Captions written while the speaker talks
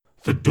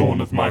The dawn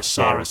of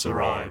Mysaris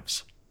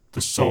arrives. The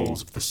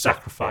souls of the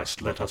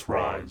sacrificed let us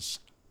rise.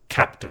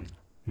 Captain,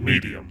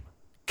 medium,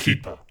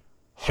 keeper,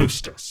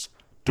 hostess,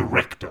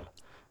 director,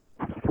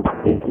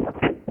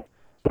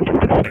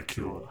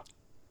 manicure,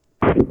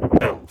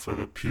 L for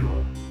the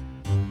pure.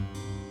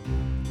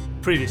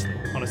 Previously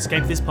on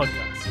Escape This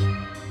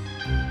Podcast.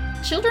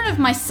 Children of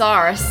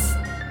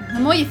Mysaris. The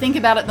more you think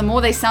about it, the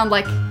more they sound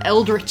like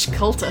eldritch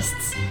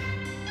cultists.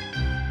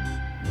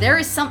 There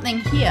is something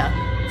here.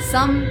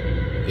 Some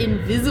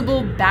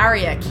invisible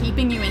barrier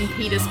keeping you in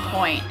Peter's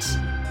Point.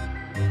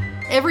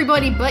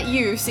 Everybody but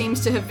you seems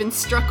to have been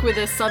struck with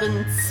a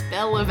sudden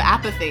spell of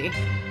apathy.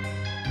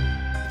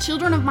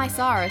 Children of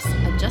Mysaris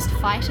are just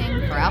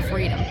fighting for our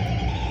freedom.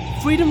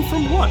 Freedom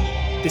from what?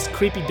 This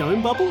creepy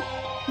dome bubble?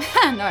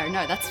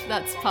 No,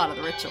 that's part of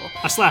the ritual.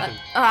 I slap him.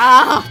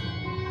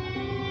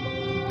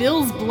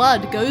 Bill's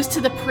blood goes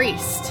to the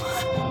priest.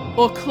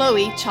 Or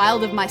Chloe,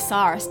 child of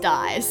Mysaris,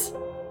 dies.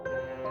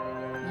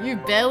 You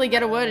barely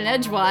get a word in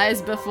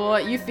edgewise before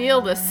you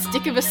feel the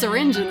stick of a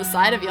syringe in the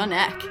side of your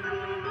neck.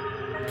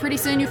 Pretty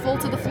soon you fall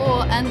to the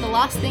floor, and the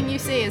last thing you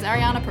see is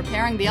Ariana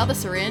preparing the other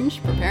syringe,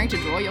 preparing to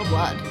draw your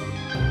blood.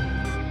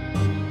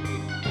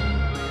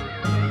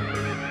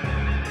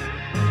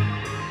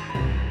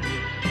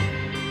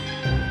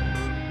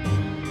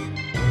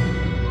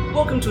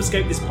 Welcome to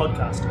Escape This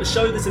Podcast, a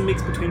show that's a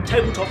mix between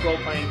tabletop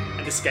role-playing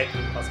and escape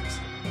room puzzles.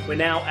 We're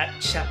now at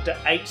Chapter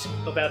 8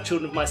 of our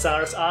Children of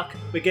Mysaris arc.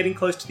 We're getting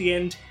close to the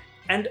end,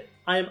 and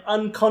I am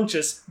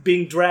unconscious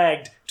being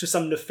dragged to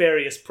some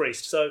nefarious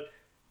priest. So,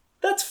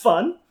 that's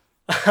fun.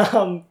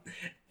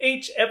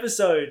 Each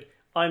episode,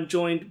 I'm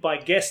joined by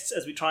guests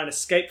as we try and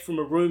escape from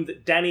a room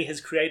that Danny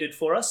has created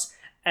for us.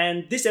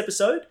 And this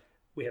episode,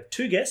 we have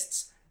two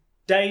guests,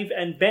 Dave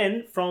and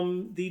Ben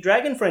from the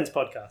Dragon Friends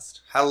podcast.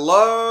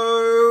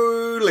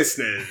 Hello,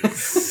 listeners.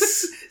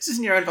 This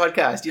isn't your own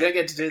podcast. You don't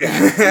get to do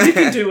that. You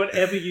can do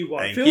whatever you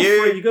want. Thank Feel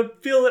you. free. You can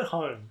feel at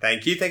home.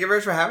 Thank you very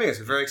much for having us.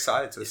 We're very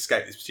excited to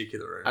escape this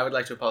particular room. I would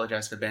like to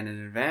apologise for Ben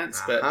in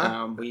advance, but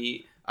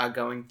we are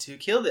going to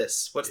kill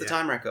this. What's the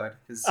time record?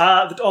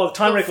 The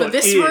time record for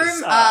this is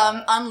room,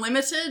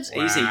 unlimited.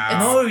 Wow. Easy.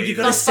 No, you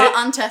got to Thus far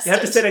set. untested. You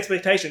have to set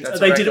expectations. That's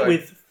They a did it record.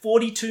 with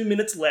 42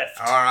 minutes left.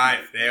 All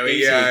right, there we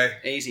Easy. go.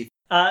 Easy.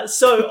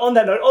 So on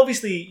that note,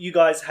 obviously you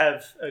guys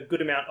have a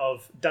good amount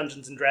of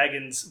Dungeons and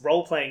Dragons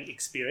role-playing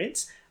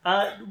experience.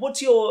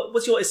 What's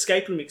your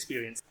escape room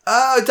experience?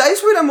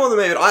 Dave's probably done more than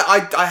me,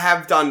 but I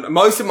have done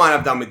most of mine.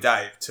 I've done with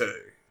Dave too.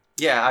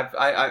 Yeah,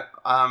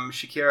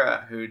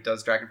 Shakira, who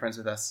does Dragon Friends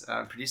with us,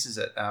 produces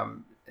it,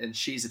 and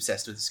she's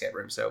obsessed with escape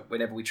rooms. So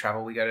whenever we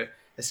travel, we go to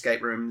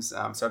escape rooms.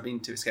 So I've been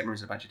to escape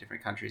rooms in a bunch of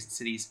different countries and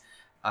cities.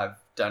 I've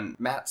done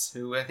Matt's,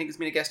 who I think has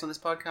been a guest on this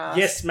podcast.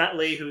 Yes, Matt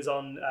Lee, who's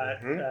on.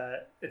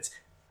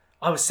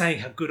 I was saying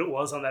how good it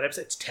was on that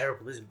episode. It's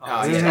terrible, isn't it?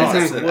 Oh, It's yeah,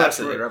 terrible. it's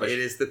absolutely rubbish. It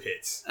is the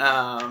pits.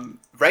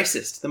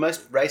 Racist. The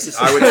most racist.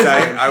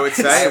 I would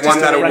say it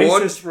won that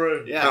award. Racist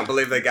room. Yeah. Can't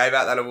believe they gave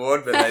out that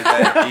award, but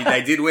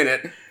they did win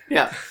it.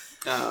 Yeah.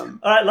 All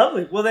right,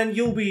 lovely. Well, then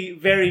you'll be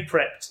very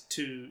prepped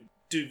to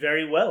do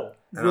very well.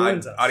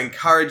 And I'd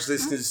encourage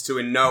listeners to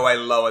in no way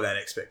lower that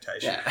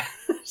expectation.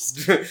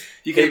 Yeah.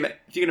 You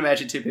can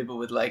imagine two people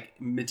with like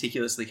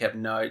meticulously kept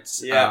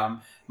notes. Yeah.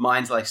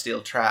 Minds like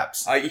steel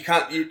traps. A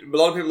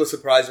lot of people are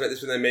surprised about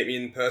this when they meet me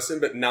in person,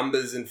 but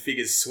numbers and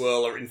figures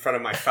swirl in front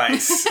of my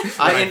face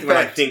when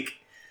I think.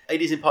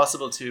 It is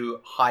impossible to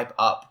hype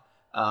up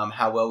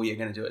how well we are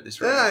going to do it this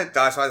room.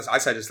 I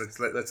say just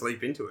let's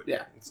leap into it.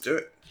 Yeah. Let's do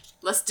it.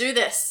 Let's do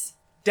this.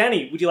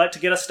 Danny, would you like to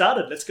get us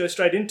started? Let's go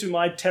straight into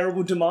my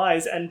terrible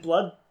demise and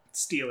blood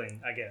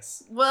stealing, I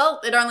guess. Well,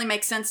 it only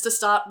makes sense to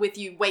start with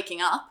you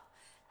waking up.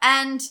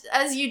 And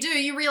as you do,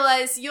 you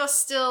realise you're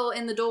still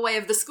in the doorway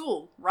of the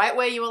school, right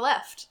where you were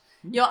left.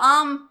 Your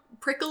arm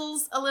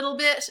prickles a little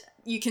bit.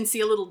 You can see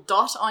a little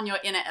dot on your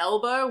inner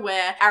elbow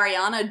where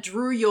Ariana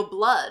drew your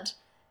blood.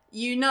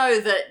 You know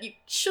that you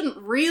shouldn't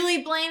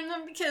really blame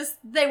them because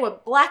they were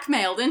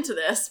blackmailed into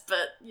this,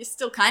 but you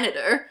still kind of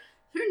do.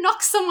 Who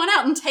knocks someone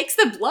out and takes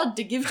their blood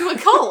to give to a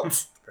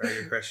cult? Very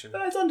good question.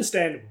 That's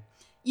understandable.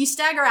 You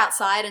stagger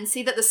outside and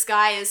see that the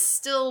sky is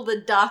still the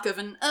dark of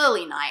an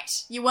early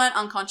night. You weren't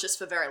unconscious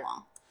for very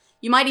long.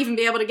 You might even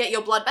be able to get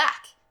your blood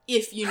back,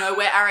 if you know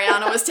where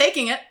Ariana was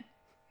taking it.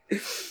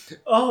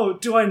 Oh,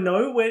 do I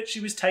know where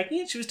she was taking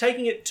it? She was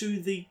taking it to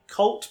the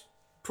cult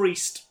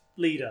priest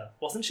leader,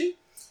 wasn't she?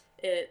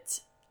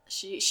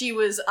 She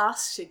was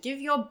asked to give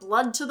your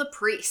blood to the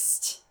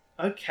priest.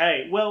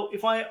 Okay, well,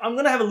 I'm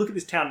going to have a look at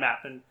this town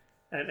map, and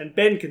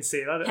Ben can see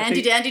it.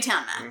 Handy dandy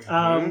town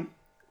map.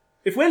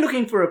 If we're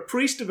looking for a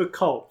priest of a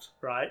cult,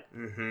 right?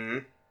 Mm-hmm.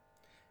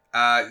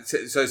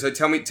 So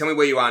tell me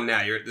where you are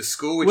now. You're at the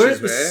school, which we're is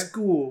at the where?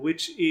 school,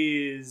 which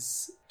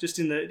is just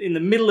in the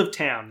middle of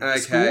town. The Okay.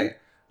 school.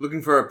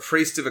 Looking for a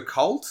priest of a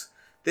cult?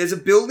 There's a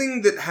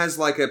building that has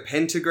like a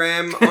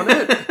pentagram on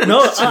it.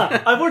 No,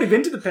 I've already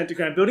been to the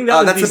Pentagram building. That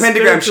was That's the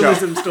pentagram shop.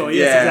 spiritualism store.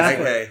 Yes,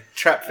 exactly. Okay.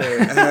 Trap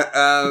food.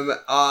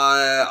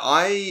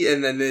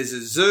 And then there's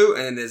a zoo,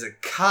 and then there's a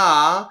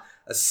car,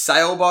 a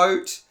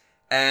sailboat,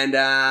 And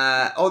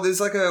there's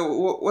like a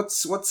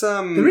what's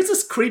There is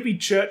this creepy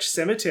church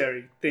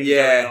cemetery thing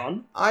yeah. going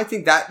on. I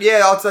think that's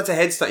a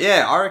headstone.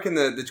 Yeah, I reckon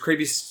the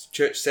creepy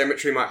church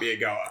cemetery might be a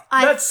goer.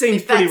 That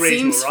seems pretty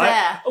reasonable, seems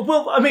right? fair.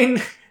 Well, I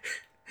mean,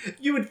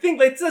 you would think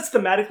that's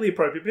thematically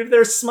appropriate, but if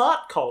they're a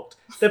smart cult,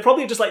 they're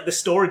probably just like the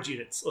storage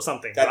units or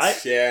something,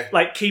 right? Yeah.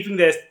 Like keeping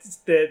their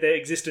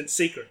existence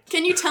secret.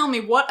 Can you tell me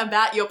what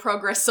about your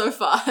progress so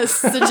far has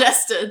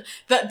suggested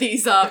that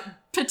these are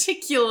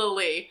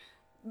particularly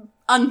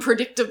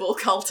unpredictable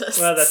cultists?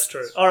 Well, that's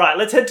true. All right,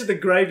 let's head to the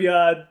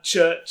graveyard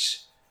church.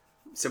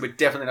 So we're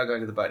definitely not going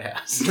to the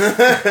boathouse.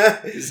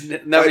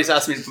 Nobody's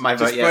asked me for my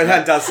vote yet.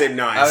 Boathouse does seem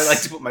nice. I would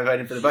like to put my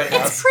vote in for the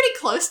boathouse. It's pretty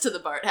close to the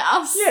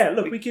boathouse. Yeah,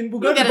 look, we'll go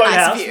We'll to the get a nice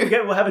boathouse.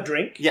 view. We'll have a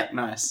drink. Yeah,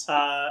 nice.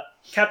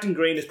 Captain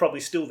Green is probably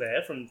still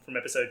there from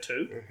episode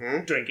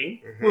 2,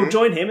 drinking. We'll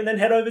join him and then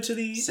head over to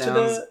the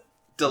Sounds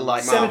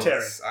delightful. cemetery.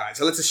 Marvelous. All right,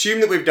 so let's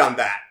assume that we've done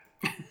that.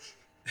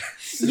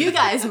 You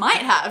guys might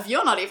have.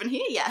 You're not even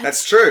here yet.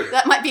 That's true.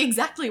 That might be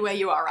exactly where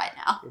you are right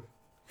now.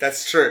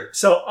 That's true.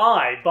 So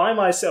I, by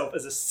myself,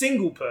 as a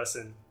single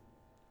person,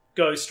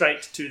 go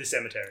straight to the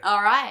cemetery.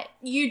 All right.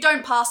 You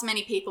don't pass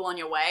many people on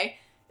your way.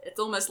 It's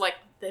almost like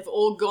they've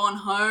all gone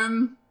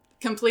home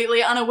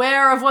completely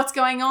unaware of what's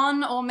going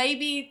on, or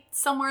maybe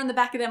somewhere in the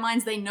back of their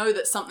minds they know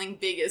that something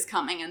big is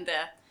coming and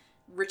they're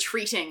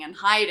retreating and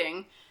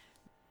hiding.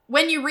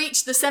 When you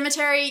reach the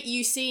cemetery,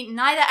 you see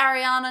neither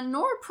Ariana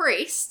nor a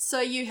priest, so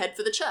you head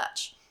for the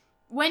church.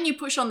 When you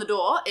push on the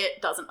door,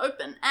 it doesn't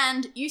open,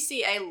 and you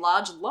see a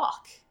large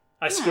lock.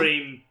 I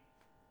scream,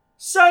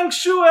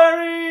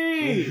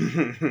 "Sanctuary!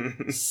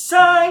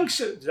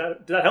 Sanctuary!"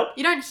 Did that help?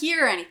 You don't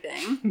hear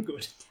anything,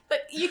 Good.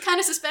 but you kind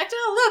of suspect,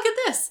 oh, look at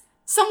this.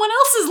 Someone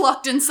else is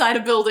locked inside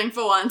a building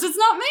for once. It's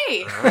not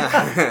me.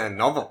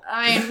 Novel.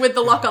 I mean, with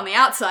the lock on the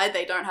outside,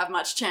 they don't have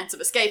much chance of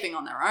escaping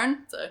on their own,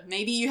 so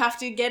maybe you have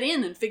to get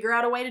in and figure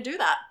out a way to do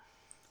that.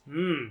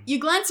 You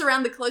glance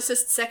around the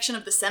closest section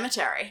of the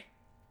cemetery.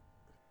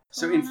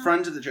 So in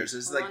front of the church, so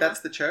it's like that's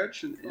the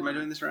church? Am I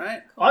doing this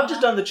right? I've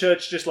just done the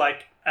church just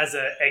like as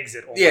an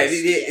exit almost. Yeah,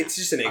 it's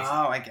just an exit.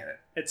 Oh, I get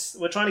it.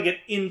 We're trying to get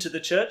into the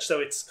church, so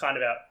it's kind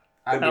of out.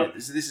 I get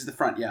it. So this is the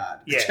front yard.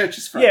 Yeah. The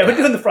church's front Yeah, yard. we're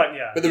doing the front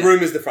yard. But the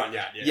room is the front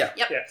yard, yeah. Yeah.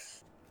 Yep. Yeah.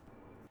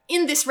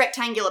 In this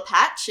rectangular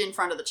patch in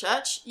front of the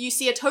church, you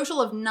see a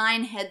total of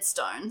 9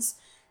 headstones.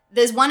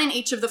 There's one in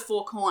each of the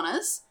 4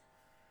 corners.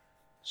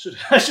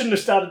 I shouldn't have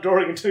started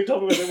drawing until you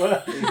told me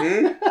where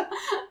they were.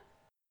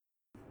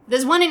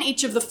 There's one in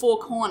each of the 4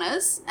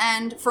 corners,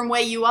 and from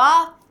where you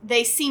are,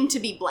 they seem to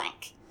be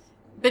blank.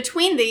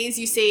 Between these,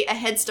 you see a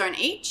headstone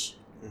each.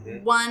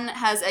 One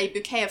has a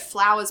bouquet of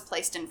flowers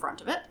placed in front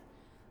of it.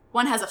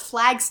 One has a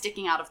flag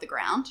sticking out of the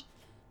ground.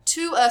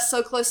 2 are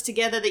so close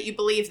together that you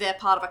believe they're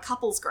part of a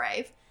couple's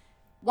grave.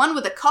 One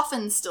with a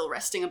coffin still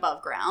resting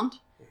above ground.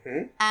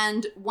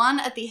 And one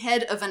at the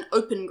head of an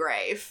open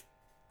grave.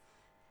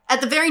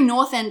 At the very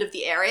north end of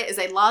the area is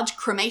a large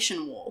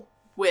cremation wall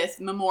with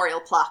memorial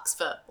plaques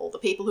for all the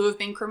people who have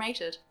been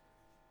cremated.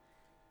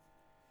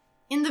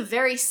 In the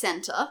very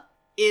center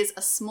is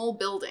a small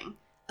building,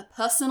 a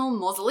personal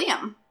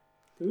mausoleum.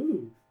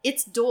 Ooh.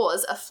 Its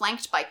doors are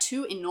flanked by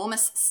 2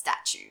 enormous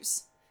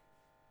statues.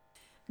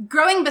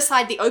 Growing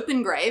beside the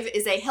open grave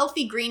is a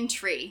healthy green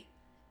tree.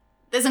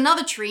 There's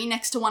another tree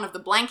next to one of the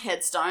blank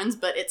headstones,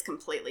 but it's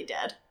completely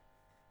dead.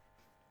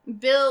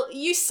 Bill,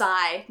 you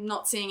sigh,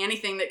 not seeing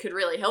anything that could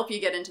really help you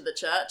get into the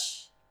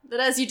church. But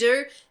as you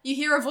do, you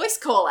hear a voice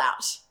call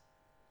out.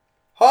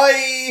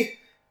 Hi!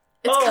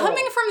 It's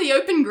coming from the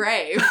open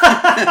grave.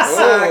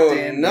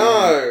 Oh,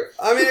 no.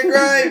 I'm in a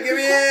grave, give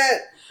me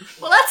it!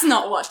 Well, that's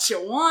not what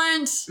you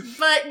want,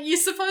 but you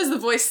suppose the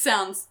voice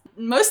sounds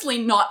mostly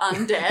not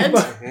undead.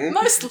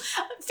 Most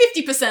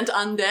 50%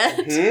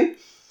 undead.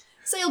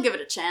 So you'll give it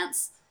a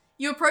chance.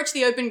 You approach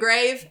the open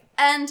grave,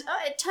 and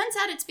it turns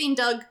out it's been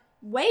dug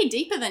way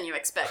deeper than you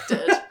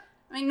expected.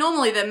 I mean,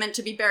 normally they're meant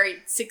to be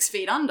buried 6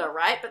 feet under,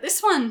 right? But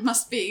this one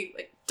must be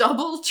like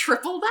double,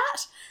 triple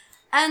that.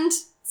 And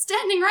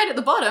standing right at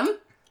the bottom,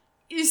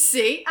 you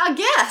see our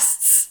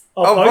guests.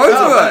 Oh, both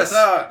of us!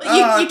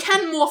 You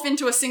can morph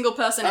into a single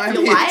person if I'm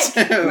you here like.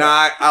 too. No,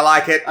 I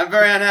like it. I'm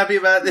very unhappy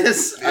about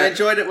this. I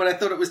enjoyed it when I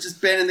thought it was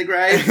just Ben in the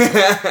grave.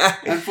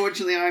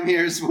 Unfortunately, I'm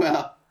here as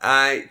well.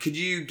 Could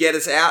you get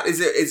us out?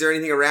 Is there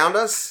anything around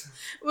us?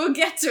 We'll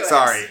get to it.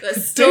 Sorry.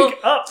 There's still, Dig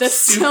up, there's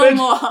still stupid.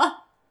 more.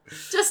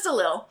 Just a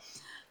little.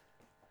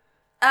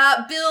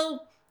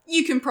 Bill,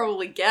 you can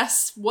probably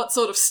guess what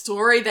sort of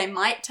story they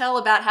might tell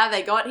about how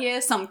they got here.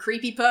 Some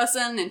creepy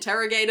person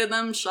interrogated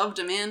them, shoved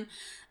them in.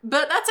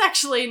 But that's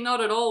actually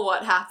not at all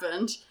what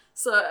happened.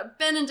 So,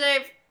 Ben and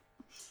Dave,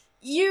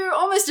 you're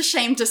almost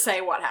ashamed to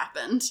say what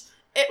happened.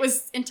 It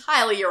was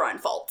entirely your own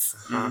fault.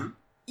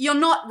 You're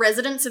not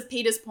residents of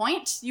Peters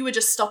Point. You were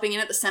just stopping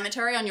in at the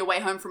cemetery on your way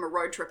home from a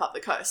road trip up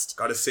the coast.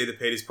 Got to see the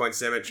Peters Point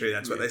Cemetery,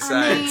 that's what they say.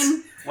 I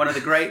mean, One of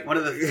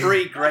the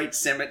 3 great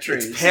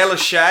cemeteries. Père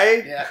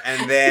Lachaise, Yeah.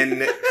 and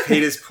then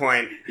Peters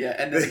Point, Yeah,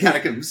 and then the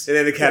catacombs. and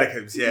then the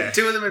catacombs, yeah.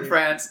 2 of them in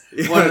France,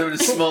 one of them in a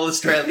small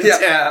Australian Yeah.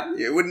 town.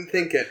 You wouldn't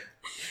think it.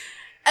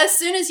 As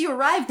soon as you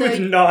arrived, With though,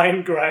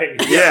 9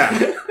 grades.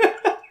 Yeah.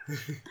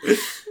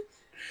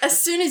 As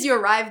soon as you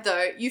arrived,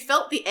 though, you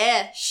felt the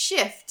air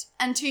shift,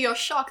 and to your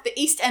shock, the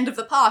east end of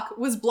the park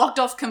was blocked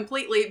off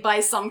completely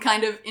by some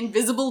kind of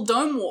invisible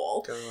dome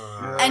wall.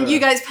 And you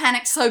guys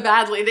panicked so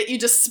badly that you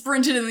just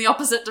sprinted in the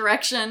opposite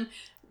direction,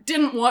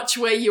 didn't watch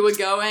where you were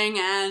going,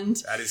 and...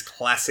 That is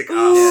classic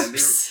Oops.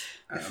 us.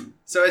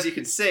 So as you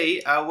can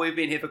see, we've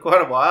been here for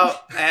quite a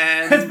while,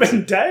 and It's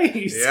been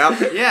days.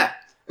 Yep. yeah,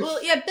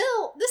 Well, yeah,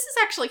 Bill, this is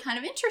actually kind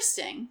of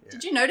interesting. Yeah.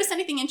 Did you notice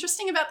anything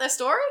interesting about their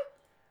story?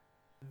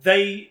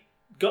 They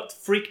got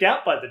freaked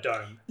out by the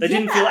dome. They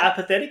didn't Yeah. feel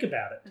apathetic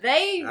about it.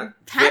 They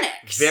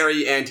panicked.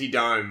 Very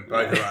anti-dome,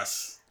 both of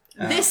us.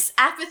 This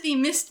apathy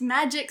mist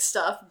magic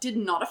stuff did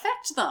not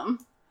affect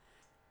them.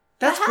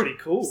 That's Perhaps. pretty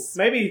cool.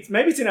 Maybe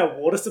it's in our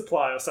water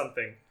supply or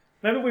something.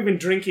 Maybe we've been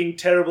drinking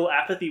terrible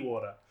apathy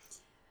water.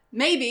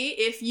 Maybe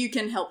if you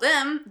can help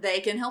them, they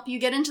can help you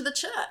get into the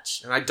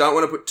church. And I don't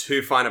want to put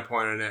too fine a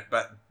point on it,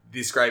 but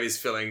this grave is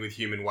filling with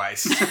human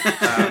waste.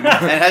 and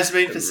has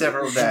been for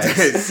several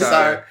days.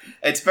 So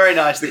it's very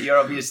nice that you're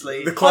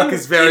obviously The clock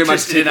is very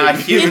much interested in our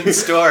ticking. human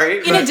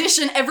story. In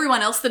addition,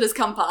 everyone else that has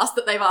come past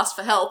that they've asked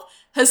for help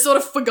has sort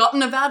of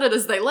forgotten about it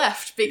as they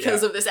left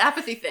because Yeah. of this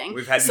apathy thing.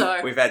 We've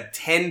had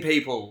 10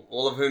 people,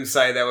 all of whom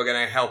say they were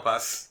going to help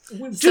us.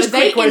 Just so a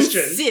they quick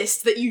question.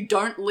 insist that you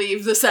don't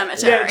leave the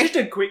cemetery. Yeah, just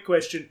a quick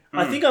question.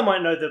 I think I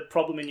might know the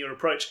problem in your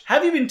approach.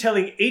 Have you been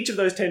telling each of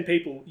those 10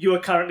 people you are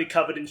currently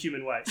covered in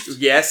human waste?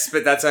 Yes,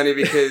 but that's only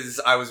because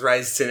I was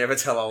raised to never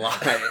tell a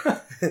lie.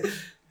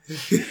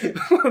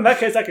 In that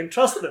case, I can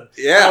trust them.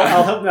 Yeah.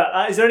 I'll help them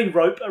out. Is there any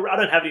rope? I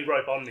don't have any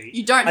rope on me.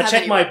 You don't I have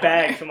checked any my rope on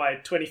bag you. for my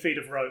 20 feet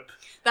of rope.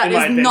 That in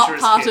my is not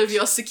adventurous part kit. of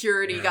your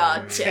security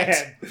guard kit.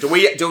 Damn.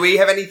 Do we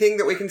have anything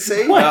that we can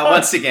see?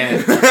 Once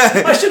again,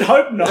 I should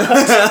hope not.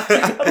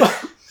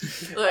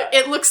 Look,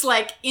 it looks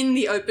like in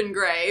the open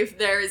grave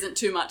there isn't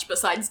too much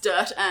besides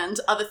dirt and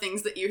other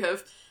things that you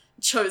have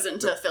chosen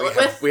to fill it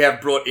with. We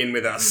have brought in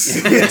with us.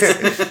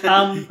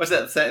 what's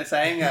that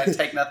saying?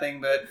 Take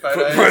nothing but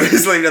photos.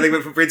 Photos leave nothing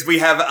but footprints. We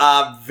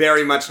have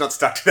very much not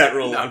stuck to that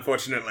rule,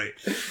 unfortunately.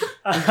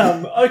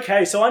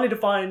 Okay, so I need to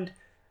find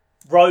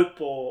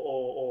rope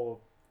or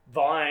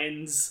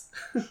vines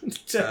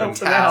to help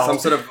them out. Some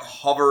sort of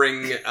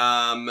hovering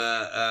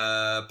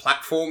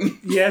platform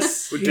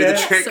Yes, would do the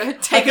trick. So I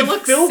take a can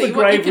look, fill see the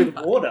what you grave can with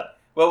find. water.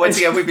 Well, once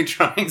again, we've been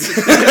trying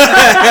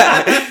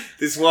to.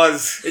 This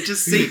was... It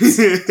just seeps.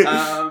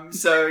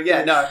 So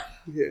yeah, no.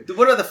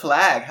 What are the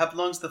flag? How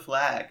long's the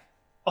flag?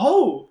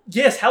 Oh,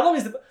 yes. How long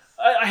is the...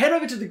 I head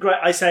over to the grave.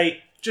 I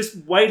say, just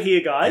wait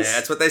here, guys. Yeah,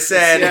 that's what they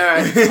said.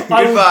 Yeah,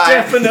 I will goodbye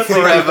definitely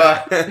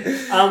forever.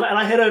 And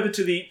I head over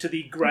to the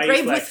grave.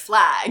 Grave flag. with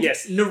flag.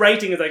 Yes,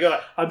 narrating as I go.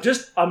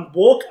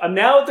 I'm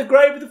now at the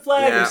grave with the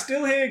flag. Yeah. I'm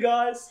still here,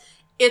 guys.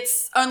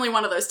 It's only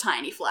one of those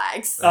tiny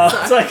flags.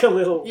 It's like a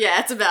little Yeah,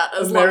 it's about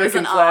as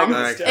American long as an flag.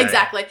 arm. Okay.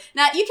 Exactly.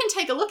 Now, you can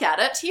take a look at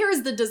it. Here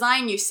is the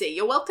design you see.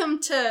 You're welcome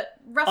to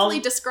roughly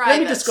describe it. Let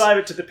me describe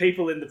it to the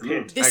people in the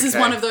pit. This is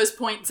Okay. one of those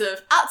points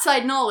of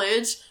outside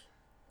knowledge.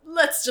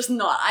 Let's just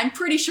not. I'm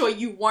pretty sure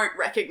you won't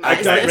recognize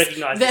I don't this.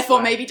 recognise this Therefore,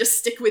 flag. maybe just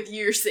stick with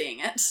you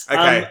seeing it.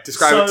 Okay,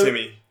 describe it so- to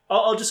me.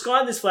 I'll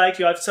describe this flag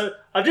to you.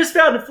 I've just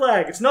found a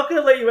flag. It's not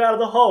going to let you out of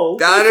the hole.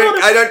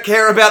 I don't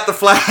care about the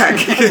flag.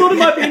 I thought it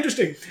might be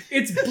interesting.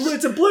 It's blue.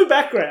 It's a blue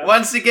background.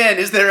 Once again,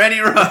 is there any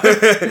rope?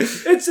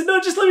 Just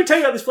let me tell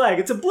you about this flag.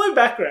 It's a blue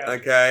background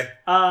Okay.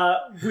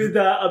 with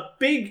a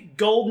big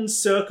golden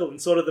circle in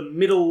sort of the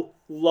middle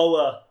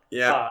lower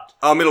Yeah. part.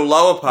 Oh, middle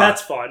lower part.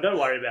 That's fine. Don't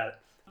worry about it.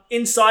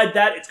 Inside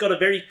that, it's got a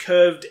very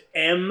curved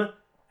M,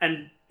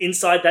 and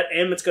inside that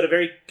M, it's got a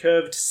very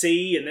curved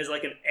C, and there's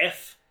like an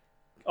F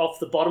off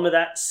the bottom of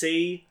that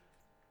C.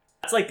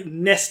 It's like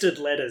nested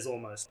letters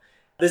almost.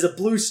 There's a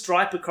blue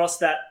stripe across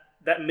that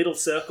middle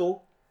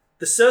circle.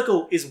 The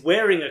circle is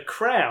wearing a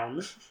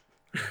crown.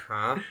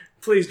 Huh?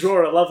 Please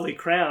draw a lovely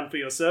crown for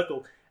your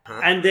circle.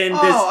 And then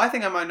there's Oh, I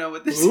think I might know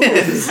what this Ooh.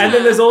 is. And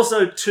then there's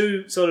also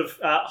two sort of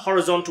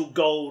horizontal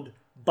gold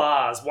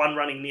bars, one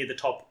running near the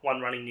top, one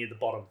running near the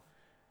bottom.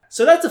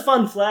 So that's a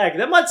fun flag.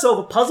 That might solve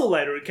a puzzle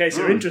later in case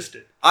you're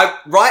interested.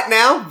 Right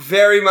now,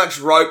 very much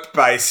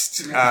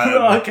rope-based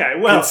Okay,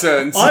 well,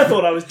 concerns. I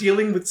thought I was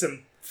dealing with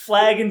some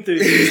flag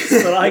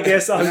enthusiasts, but I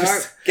guess I'm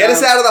just... Get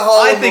us out of the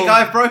hole. I and think we'll-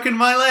 I've broken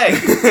my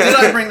leg. Did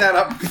I bring that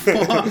up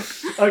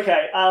before?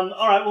 Okay,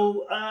 alright,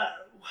 well,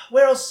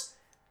 where else...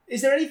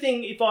 Is there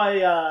anything if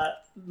I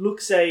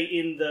look, say,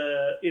 in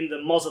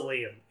the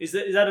mausoleum? Is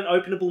that an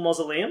openable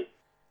mausoleum?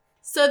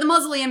 So the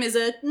mausoleum is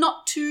a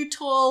not too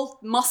tall,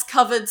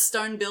 moss-covered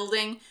stone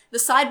building. The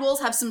side walls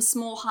have some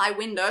small high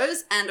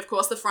windows, and of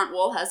course the front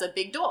wall has a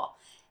big door.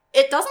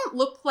 It doesn't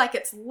look like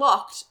it's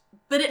locked,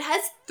 but it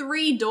has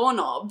 3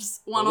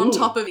 doorknobs, one on Ooh.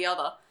 top of the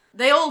other.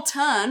 They all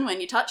turn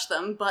when you touch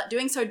them, but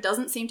doing so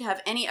doesn't seem to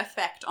have any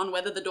effect on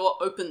whether the door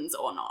opens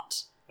or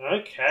not.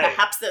 Okay.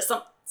 Perhaps there's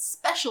some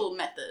special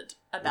method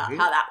about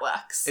how that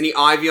works. Any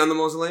ivy on the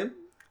mausoleum?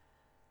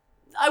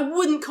 I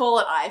wouldn't call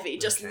it ivy,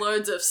 just Okay.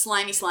 loads of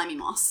slimy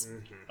moss.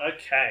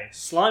 Okay,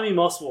 slimy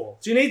moss wall.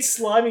 Do you need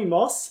slimy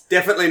moss?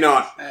 Definitely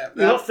not.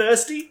 You're not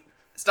thirsty?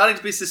 Starting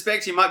to be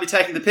suspect you might be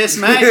taking the piss,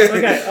 mate.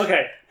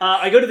 Okay.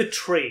 I go to the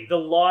tree, the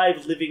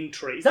live living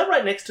tree. Is that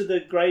right next to the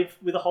grave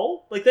with a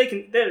hole? Like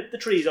the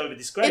tree's over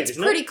this grave, It's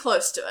isn't pretty it?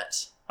 close to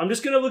it. I'm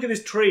just gonna look at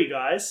this tree,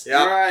 guys.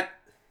 Yeah. Alright.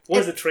 What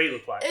does the tree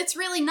look like? It's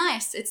really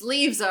nice. Its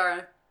leaves are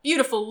a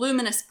beautiful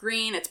luminous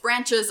green. Its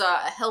branches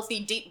are a healthy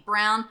deep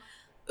brown.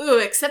 Ooh,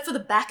 except for the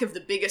back of the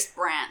biggest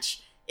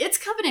branch. It's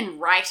covered in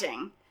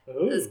writing.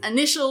 There's Ooh,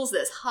 initials,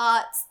 there's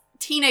hearts.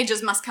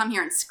 Teenagers must come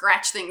here and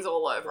scratch things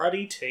all over.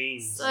 bloody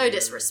teens. So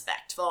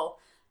disrespectful.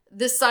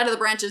 This side of the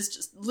branch is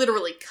just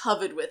literally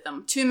covered with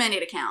them. Too many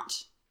to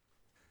count.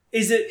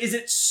 Is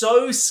it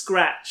so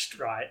scratched,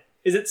 right?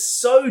 Is it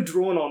so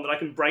drawn on that I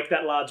can break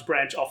that large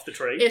branch off the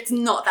tree? It's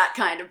not that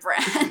kind of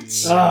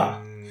branch.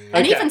 Ah,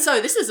 And okay. even so,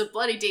 this is a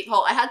bloody deep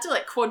hole. I had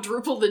to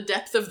quadruple the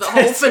depth of the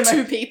hole for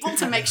two people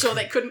to make sure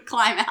they couldn't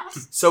climb out.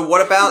 So what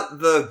about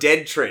the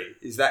dead tree?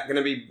 Is that going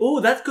to be...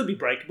 Oh, that could be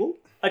breakable.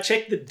 I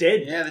checked the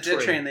dead. Yeah, the dead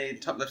tree in the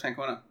top left-hand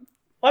corner.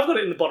 I've got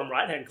it in the bottom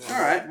right hand corner.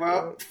 Alright,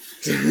 well...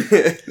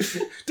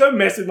 Don't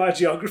mess with my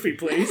geography,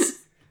 please.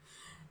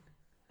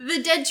 The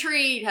dead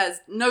tree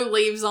has no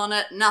leaves on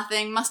it,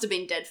 nothing, must have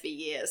been dead for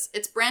years.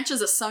 Its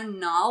branches are so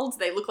gnarled,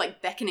 they look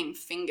like beckoning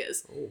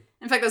fingers.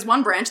 In fact, there's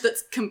one branch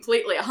that's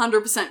completely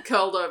 100%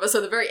 curled over,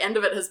 so the very end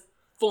of it has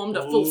formed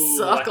a full Ooh,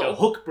 circle. like a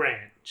hook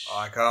branch.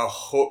 Like a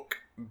hook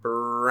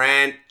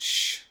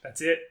branch.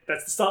 That's it.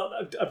 That's the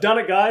start. I've done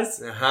it,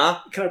 guys. Uh-huh.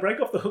 Can I break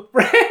off the hook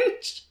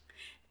branch?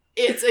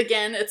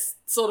 It's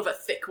sort of a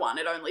thick one.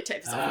 It only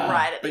tapers off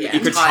right at But the you end.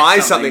 You could tie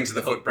something to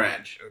the hook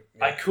branch.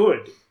 I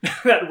could.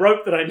 That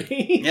rope that I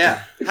need.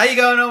 Yeah. How you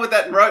going on with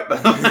that rope?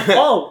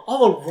 Oh,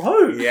 a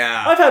rope.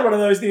 Yeah. I've had one of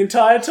those the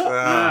entire time.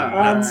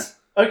 Alright.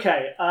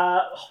 Okay.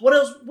 What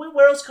else?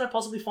 Where else can I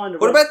possibly find a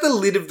What rope? about the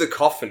lid of the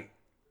coffin?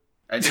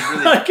 I just I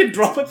really... could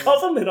drop a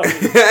coffin lid on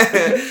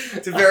it.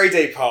 It's a very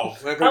deep hole.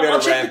 We're not going to be I'll able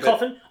to check ramp the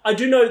coffin. I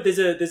do know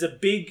there's a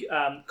big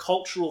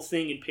cultural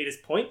thing in Peters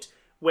Point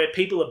where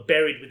people are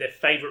buried with their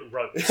favourite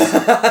ropes.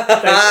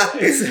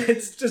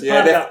 It's just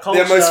part of our culture.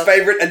 their most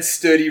favourite and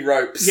sturdy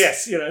ropes.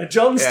 Yes,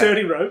 John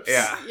Sturdy ropes.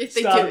 Yeah. You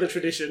think Started you're, the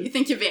tradition. you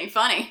think you're being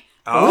funny.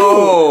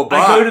 Oh, but...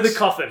 I go to the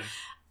coffin.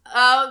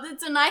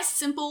 It's a nice,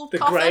 simple The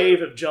coffin.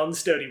 grave of John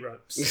Sturdy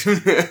ropes.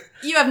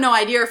 You have no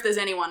idea if there's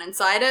anyone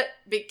inside it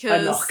I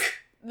because knock.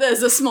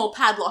 there's a small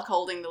padlock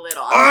holding the lid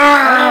on.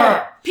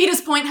 Ah!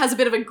 Peters Point has a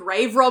bit of a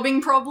grave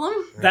robbing problem.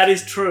 That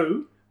is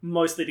true,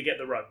 mostly to get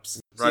the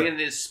ropes. So you're going to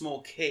need a small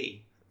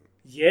key.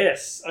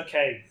 Yes,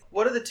 okay.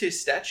 What are the two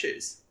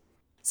statues?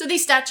 So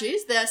these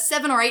statues, they're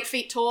 7 or 8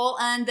 feet tall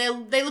and they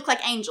look like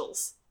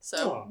angels. So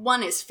Oh.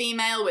 one is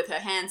female with her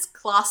hands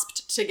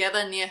clasped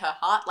together near her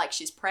heart like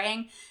she's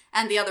praying,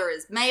 and the other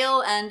is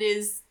male and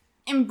is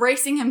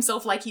embracing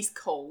himself like he's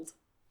cold.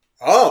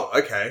 Oh,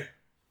 okay.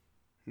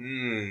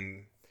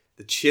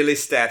 The chilly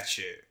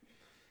statue.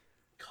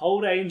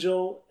 Cold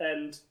angel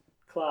and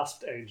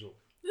clasped angel.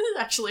 This is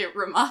actually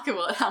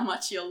remarkable at how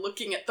much you're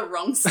looking at the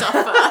wrong stuff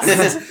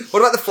first.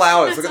 What about the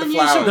flowers? That's Look at the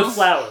unusual. The flowers.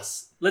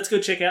 flowers. Let's go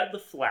check out the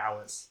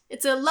flowers.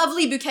 It's a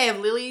lovely bouquet of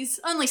lilies,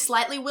 only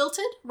slightly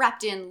wilted,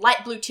 wrapped in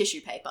light blue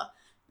tissue paper.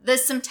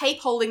 There's some tape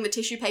holding the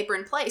tissue paper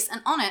in place,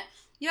 and on it,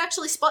 you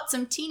actually spot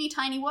some teeny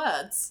tiny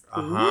words.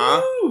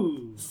 Uh-huh.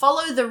 Ooh.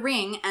 Follow the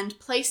ring and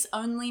place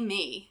only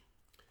me.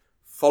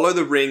 Follow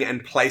the ring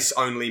and place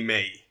only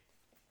me.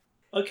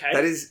 Okay.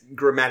 That is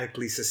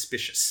grammatically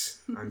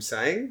suspicious, I'm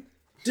saying.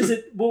 Does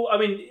it... Well, I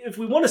mean, if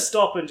we want to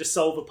stop and just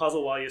solve a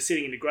puzzle while you're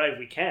sitting in the grave,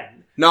 we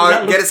can. No, Does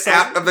that get look us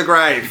out of the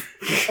grave.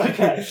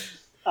 Okay.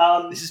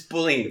 This is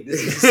bullying.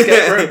 This is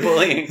escape room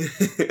bullying.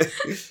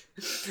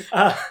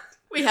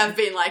 We have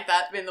been like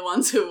that, been the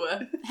ones who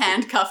were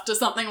handcuffed or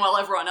something while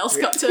everyone else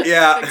got to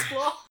Yeah.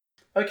 explore.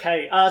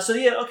 Okay, I'll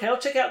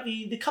check out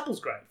the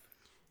couple's grave.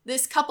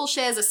 This couple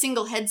shares a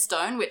single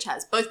headstone, which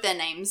has both their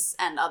names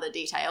and other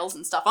details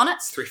and stuff on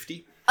it,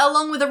 Thrifty.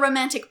 along with a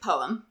romantic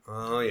poem.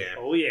 Oh, yeah.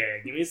 Oh yeah,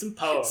 give me some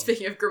poems.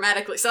 Speaking of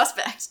grammatically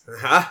suspect.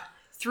 Uh-huh.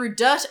 Through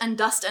dirt and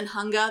dust and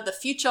hunger, the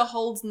future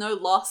holds no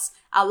loss.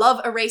 Our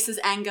love erases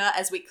anger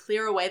as we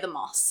clear away the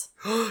moss.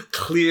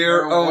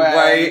 Clear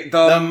away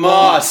the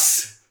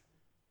moss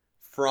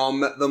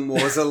from the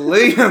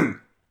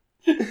mausoleum.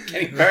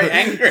 Getting very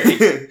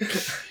angry.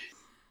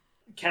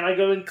 Can I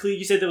go and clear?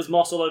 You said there was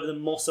moss all over the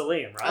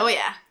mausoleum, right? Oh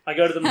yeah. I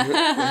go to the...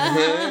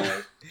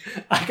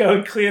 I go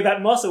and clear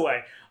that moss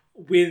away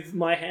with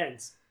my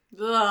hands.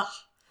 Ugh.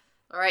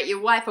 Alright,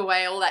 you wipe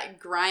away all that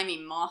grimy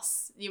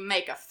moss. You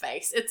make a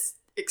face. It's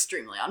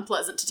extremely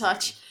unpleasant to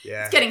touch.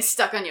 Yeah. It's getting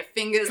stuck on your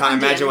fingers. Can't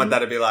under imagine your- what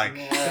that'd be like.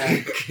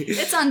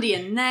 It's under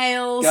your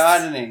nails.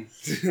 Gardening.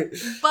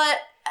 But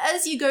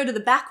as you go to the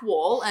back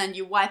wall and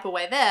you wipe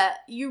away there,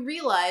 you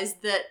realise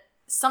that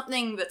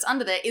something that's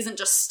under there isn't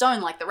just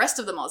stone like the rest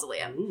of the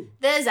mausoleum. Ooh.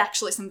 There's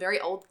actually some very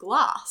old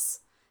glass.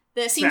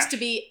 There seems Smash. to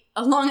be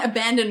a long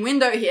abandoned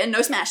window here,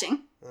 no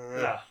smashing.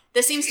 Ah.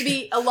 There seems to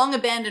be a long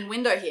abandoned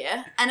window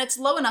here, and it's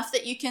low enough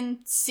that you can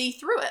see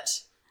through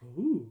it.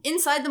 Ooh.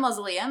 Inside the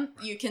mausoleum,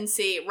 you can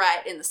see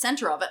right in the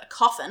center of it a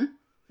coffin.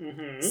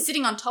 Mm-hmm.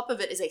 Sitting on top of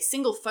it is a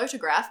single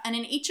photograph, and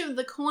in each of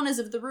the corners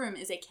of the room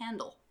is a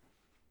candle.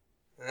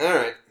 All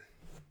right.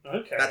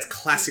 Okay. That's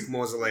classic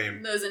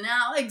mausoleum. Those are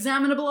now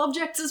examinable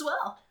objects as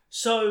well.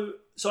 So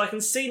I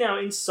can see now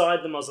inside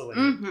the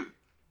mausoleum Mm-hmm.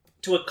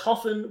 to a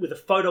coffin with a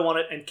photo on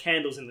it and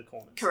candles in the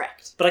corners.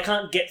 Correct. But I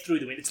can't get through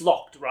the window. It's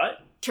locked, right?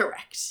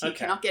 Correct. You Okay.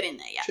 cannot get in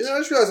there yet. Do you know, I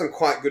just realised I'm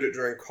quite good at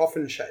drawing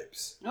coffin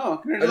shapes. Oh,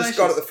 I congratulations. just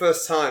got it the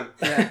first time.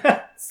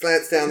 Yeah.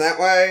 Slants down that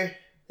way.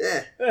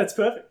 Yeah. That's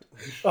perfect.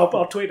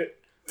 I'll tweet it.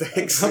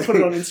 Thanks. I'll put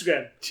it on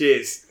Instagram.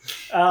 Cheers.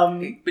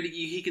 But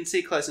he can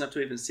see close enough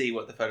to even see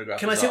what the photograph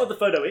Can I is see of. what the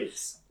photo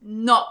is?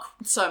 Not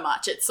so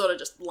much. It's sort of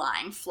just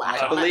lying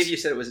flat I on believe it. you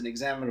said it was an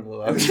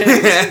examinable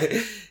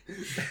object.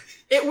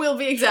 It will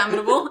be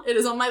examinable. It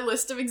is on my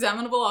list of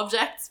examinable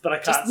objects. But I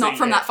can't Just see not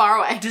from yet. that far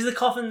away. Does the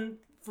coffin,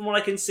 from what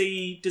I can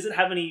see, does it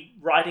have any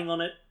writing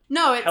on it?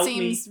 No, it Help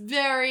seems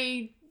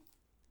very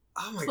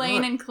Oh my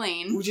plain god. and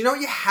clean. Would you know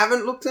what you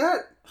haven't looked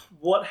at?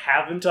 What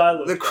haven't I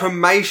looked The at?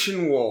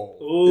 cremation wall.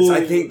 Ooh. Is,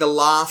 I think, the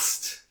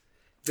last...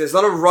 There's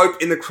not a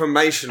rope in the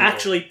cremation wall.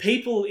 Actually,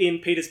 people in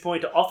Peters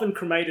Point are often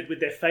cremated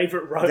with their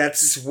favourite rope.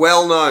 That's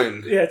well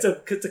known. Yeah, it's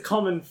a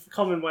common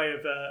way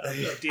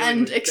of dealing And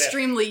with death.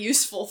 extremely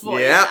useful for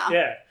Yeah. you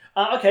now.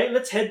 Yeah. Okay,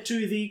 let's head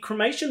to the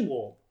cremation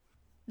wall.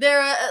 There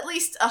are at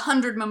least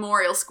 100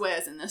 memorial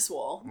squares in this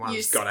wall.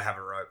 One's got to have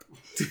a rope.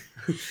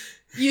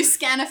 You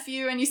scan a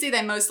few and you see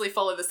they mostly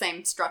follow the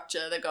same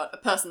structure. They've got a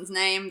person's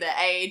name, their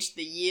age,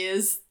 the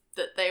years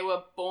that they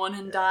were born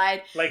and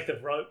died, Length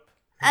of rope.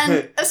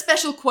 and a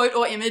special quote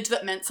or image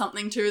that meant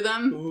something to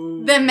them.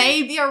 Ooh. There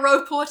may be a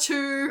rope or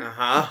two,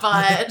 Uh-huh.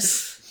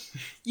 but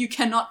you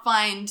cannot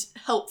find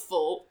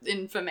helpful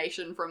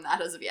information from that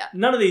as of yet.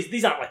 None of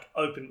these aren't like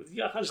open.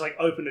 You can't just like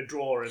open a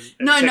drawer and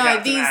No, check no,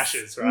 out these some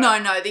ashes,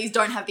 right? no, these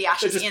don't have the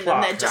ashes just in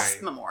them. They're plaques. just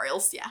Okay.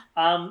 memorials. Yeah.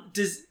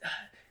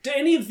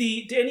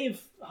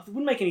 It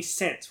wouldn't make any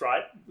sense,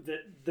 right? That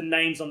the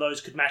names on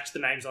those could match the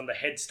names on the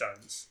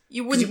headstones.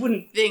 You 'Cause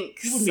wouldn't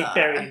think You wouldn't so. be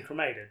buried and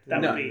cremated. That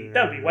No.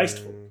 would be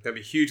wasteful. That'd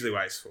be hugely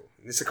wasteful.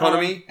 In this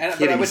economy, But I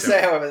kidding would yourself.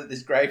 say, however, that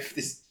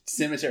this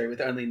cemetery with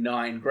only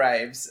 9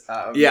 graves.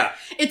 Yeah.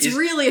 It's Is-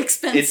 really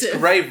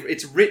expensive.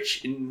 It's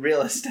rich in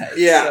real estate.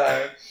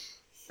 Yeah.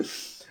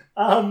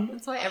 So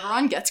That's why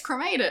everyone gets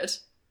cremated.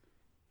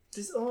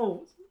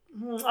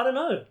 I don't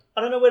know.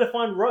 I don't know where to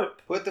find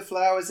rope. put the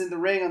flowers in the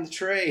ring on the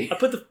tree. I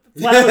put the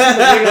flowers in the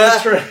ring on the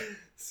tree.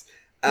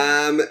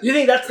 You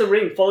think that's the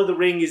ring? Follow the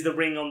ring is the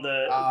ring on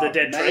the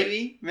dead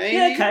tree? Maybe.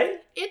 Yeah, okay.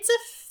 It's a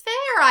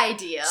fair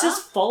idea. It says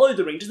follow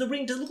the ring. Does it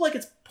look like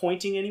it's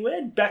pointing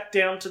anywhere? Back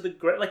down to the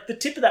like the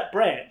tip of that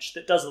branch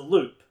that does a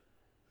loop.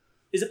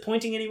 Is it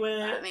pointing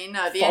anywhere? I mean,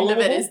 no, the end of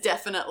it followable? is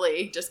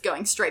definitely just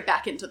going straight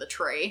back into the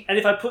tree. And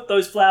if I put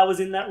those flowers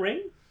in that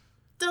ring?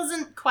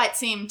 Doesn't quite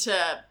seem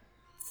to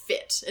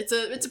fit. It's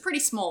a pretty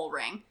small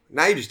ring.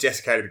 Now you just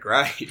desiccated the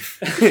grave.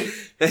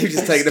 Now you've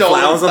just taken the Stolen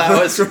flowers off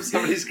flowers the from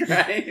somebody's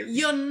grave.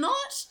 You're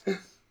not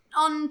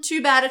on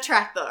too bad a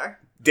track, though.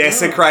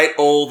 Desecrate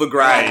all the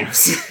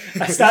graves.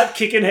 I start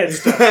kicking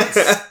headstones.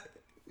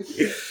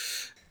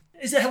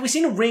 Have we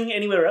seen a ring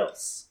anywhere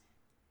else?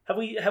 Have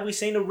we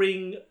seen a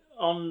ring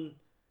on?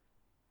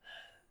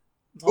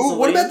 Ooh,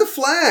 what about the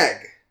flag?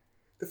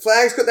 The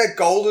flag's got that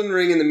golden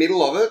ring in the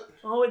middle of it.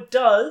 Oh, it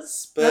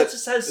does. But But it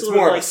just has it's sort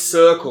more of of like a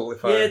circle.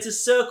 Yeah, it's a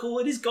circle.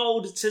 It is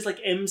gold. It says like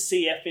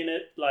MCF in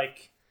it.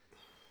 Like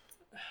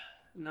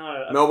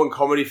no, Melbourne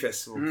Comedy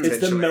Festival. it's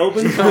the potentially.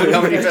 Melbourne Comedy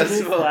Comedy Festival.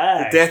 Festival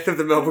flag. The death of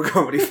the Melbourne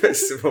Comedy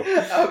Festival.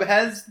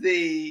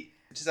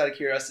 Just out of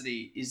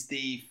curiosity, is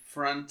the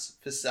front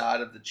facade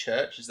of the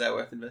church, is that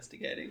worth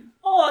investigating?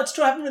 Oh, it's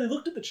true. I haven't really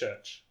looked at the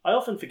church. I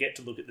often forget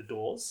to look at the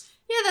doors.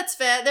 Yeah, that's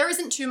fair. There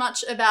isn't too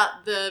much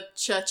about the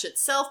church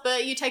itself,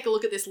 but you take a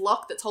look at this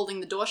lock that's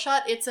holding the door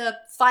shut. It's a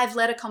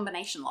 5-letter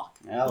combination lock.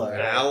 Hello.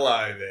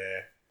 Hello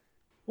there.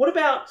 What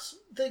about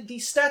the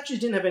statues?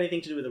 Didn't have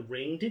anything to do with a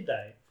ring, did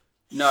they?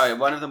 No,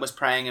 one of them was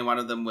praying and one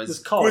of them was, It was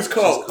cold. Was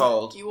cold. was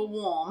cold. You were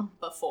warm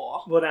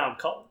before. Well, now I'm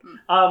cold.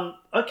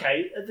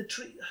 Okay, the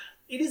tree.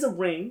 It is a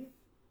ring.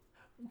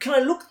 Can I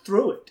look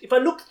through it? If I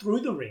look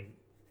through the ring,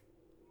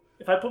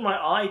 if I put my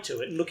eye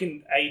to it and look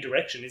in a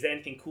direction, is there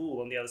anything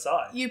cool on the other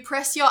side? You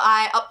press your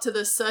eye up to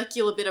the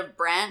circular bit of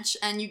branch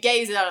and you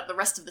gaze out at the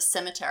rest of the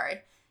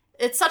cemetery.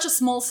 It's such a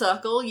small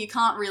circle, you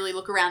can't really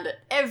look around at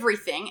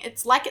everything.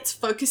 It's like it's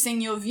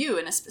focusing your view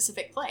in a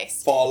specific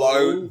place.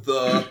 Follow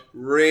the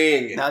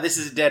ring. No, this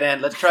is a dead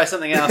end. Let's try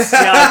something else.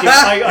 Yeah,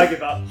 I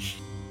give up.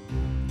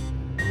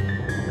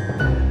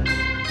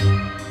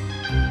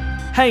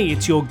 Hey,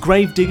 it's your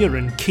gravedigger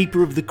and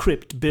keeper of the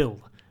crypt, Bill.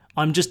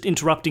 I'm just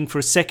interrupting for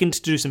a second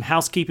to do some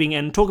housekeeping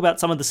and talk about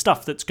some of the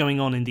stuff that's going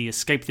on in the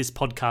Escape This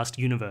Podcast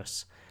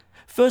universe.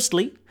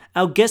 Firstly,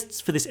 our guests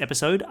for this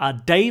episode are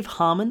Dave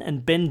Harmon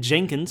and Ben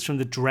Jenkins from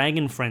the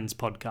Dragon Friends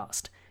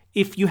podcast.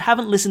 If you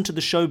haven't listened to the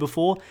show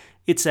before,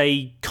 it's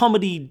a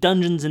comedy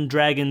Dungeons &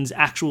 Dragons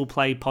actual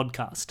play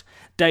podcast.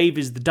 Dave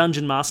is the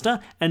dungeon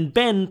master, and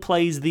Ben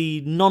plays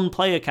the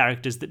non-player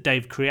characters that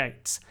Dave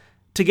creates.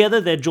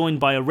 Together, they're joined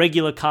by a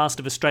regular cast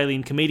of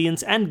Australian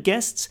comedians and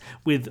guests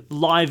with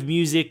live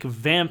music,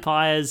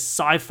 vampires,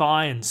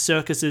 sci-fi, and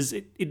circuses.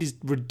 It is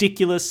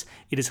ridiculous,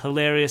 it is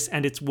hilarious,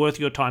 and it's worth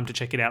your time to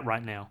check it out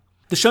right now.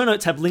 The show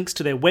notes have links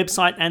to their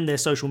website and their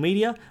social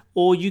media,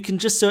 or you can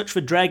just search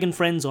for Dragon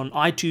Friends on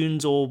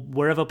iTunes or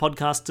wherever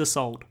podcasts are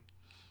sold.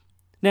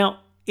 Now,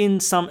 in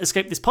some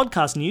Escape This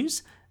Podcast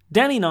news,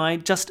 Danny and I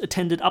just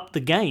attended Up the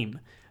Game.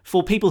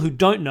 For people who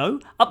don't know,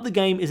 Up the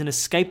Game is an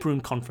escape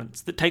room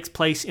conference that takes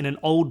place in an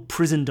old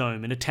prison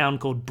dome in a town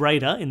called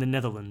Breda in the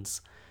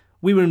Netherlands.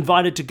 We were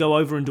invited to go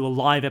over and do a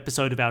live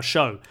episode of our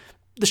show.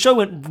 The show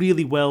went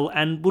really well,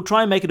 and we'll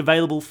try and make it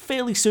available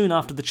fairly soon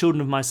after the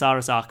Children of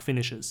Mysaris arc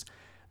finishes.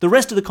 The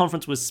rest of the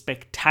conference was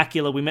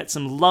spectacular. We met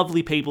some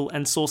lovely people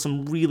and saw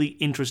some really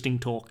interesting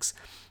talks.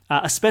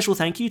 A special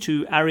thank you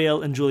to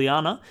Ariel and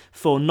Juliana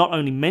for not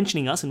only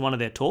mentioning us in one of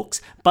their talks,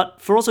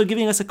 but for also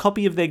giving us a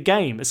copy of their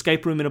game,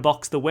 Escape Room in a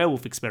Box: The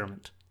Werewolf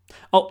Experiment.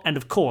 Oh, and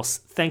of course,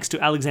 thanks to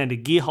Alexander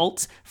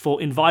Gearholtz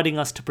for inviting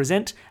us to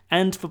present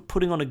and for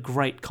putting on a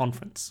great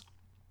conference.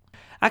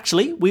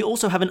 Actually, we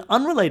also have an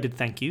unrelated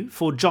thank you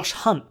for Josh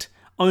Hunt,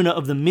 owner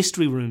of the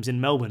Mystery Rooms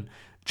in Melbourne.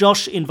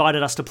 Josh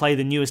invited us to play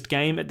the newest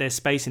game at their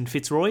space in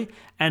Fitzroy,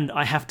 and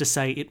I have to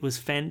say it was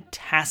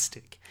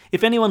fantastic.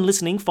 If anyone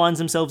listening finds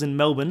themselves in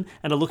Melbourne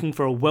and are looking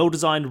for a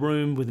well-designed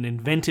room with an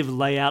inventive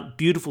layout,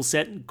 beautiful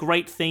set,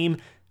 great theme,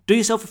 do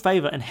yourself a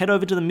favour and head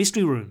over to the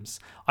Mystery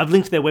Rooms. I've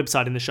linked their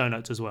website in the show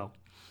notes as well.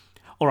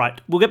 Alright,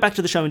 we'll get back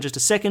to the show in just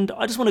a second.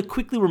 I just want to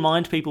quickly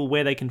remind people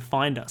where they can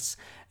find us.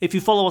 If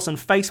you follow us on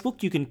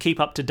Facebook, you can keep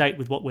up to date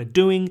with what we're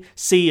doing,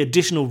 see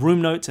additional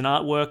room notes and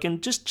artwork,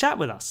 and just chat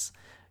with us.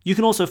 You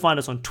can also find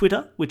us on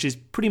Twitter, which is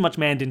pretty much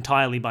manned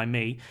entirely by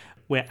me.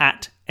 We're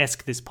at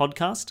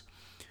EskThisPodcast.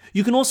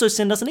 You can also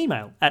send us an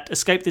email at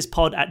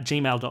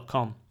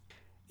escapethispod@gmail.com.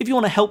 If you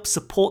want to help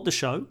support the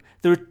show,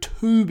 there are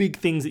two big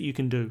things that you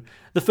can do.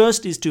 The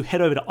first is to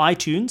head over to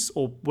iTunes,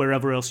 or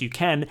wherever else you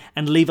can,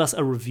 and leave us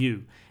a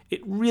review.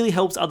 It really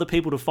helps other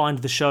people to find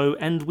the show,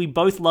 and we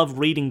both love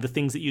reading the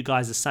things that you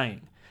guys are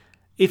saying.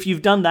 If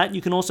you've done that,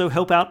 you can also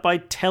help out by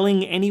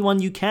telling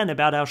anyone you can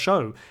about our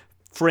show.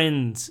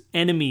 Friends,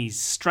 enemies,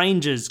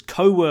 strangers,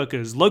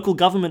 co-workers, local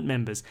government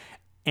members,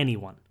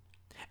 anyone.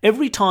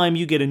 Every time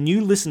you get a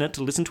new listener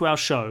to listen to our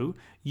show,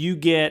 you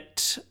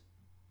get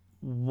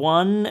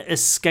one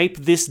Escape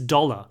This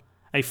dollar,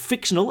 a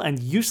fictional and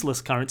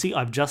useless currency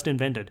I've just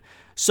invented.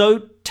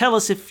 So tell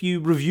us if you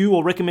review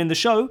or recommend the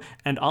show,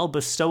 and I'll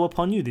bestow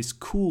upon you this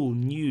cool,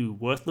 new,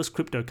 worthless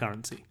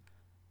cryptocurrency.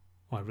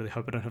 Oh, I really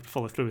hope I don't have to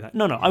follow through with that.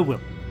 No, I will.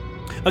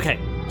 Okay,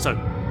 so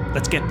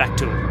let's get back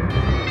to it.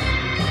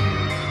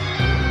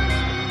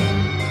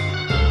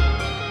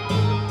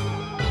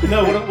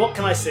 No, what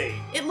can I see?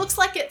 It looks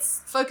like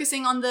it's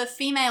focusing on the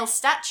female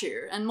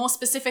statue, and more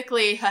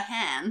specifically, her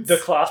hands. The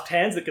clasped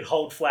hands that could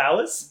hold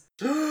flowers.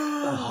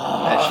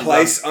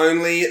 Place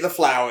only the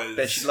flowers.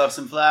 Bet she'd love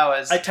some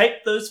flowers. I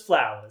take those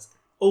flowers.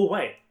 Oh,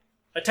 wait.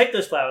 I take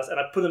those flowers and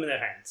I put them in their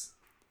hands.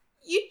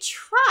 You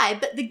try,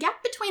 but the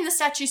gap between the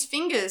statue's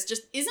fingers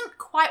just isn't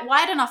quite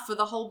wide enough for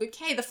the whole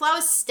bouquet. The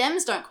flower's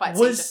stems don't quite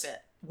seem to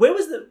fit. Where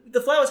was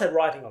the flowers had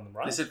writing on them,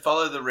 right? They said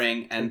follow the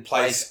ring and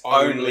place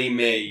only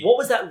me. What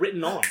was that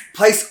written on?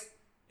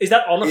 Is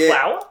that on a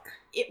flower?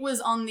 It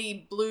was on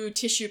the blue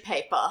tissue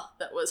paper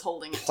that was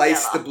holding it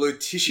Place together. the blue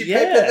tissue paper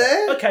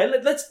there? Okay,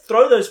 let's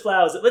throw those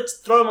flowers. Let's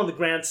throw them on the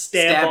ground,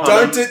 stamp on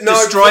Don't them.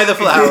 destroy the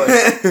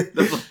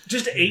flowers.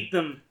 Just eat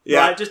them,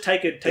 Yeah. right? Just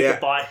take a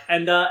bite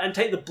and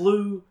take the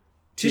blue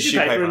tissue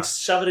paper and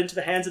shove it into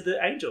the hands of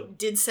the angel.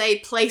 Did say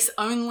place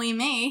only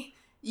me.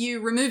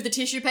 You remove the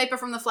tissue paper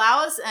from the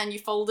flowers and you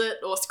fold it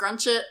or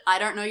scrunch it. I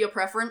don't know your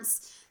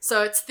preference.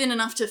 So it's thin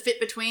enough to fit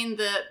between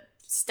the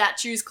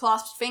statue's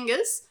clasped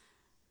fingers.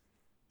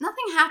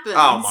 Nothing happens.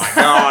 Oh my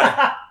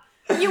god.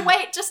 You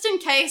wait just in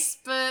case,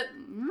 but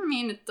I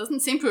mean, it doesn't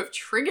seem to have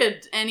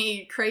triggered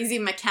any crazy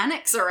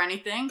mechanics or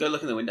anything. Go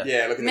look in the window.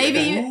 Yeah, look at the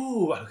Maybe window.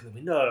 Ooh, I look at the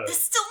window. There's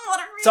still not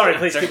a reason. Sorry,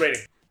 please keep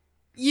reading.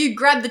 You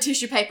grab the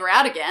tissue paper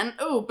out again.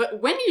 Oh,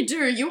 but when you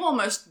do, you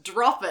almost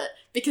drop it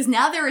because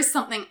now there is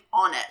something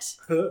on it.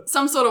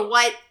 Some sort of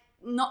white,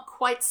 not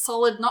quite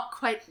solid, not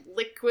quite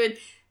liquid.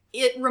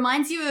 It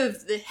reminds you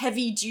of the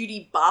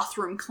heavy-duty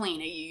bathroom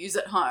cleaner you use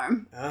at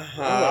home.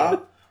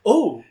 Uh-huh.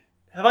 Oh,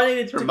 have I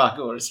needed to...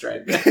 Remarkable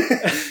restraint. Have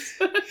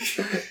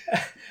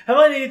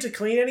I needed to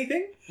clean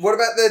anything? What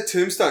about the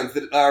tombstones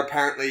that are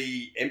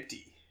apparently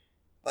empty?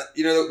 Like,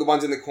 you know, the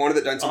ones in the corner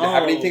that don't seem to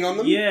have anything on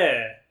them?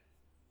 Yeah.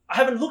 I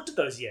haven't looked at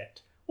those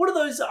yet. What are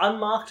those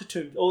unmarked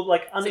tombstones? Or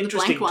like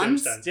uninteresting blank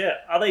ones? tombstones? Yeah.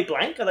 Are they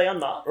blank? Are they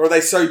unmarked? Or are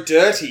they so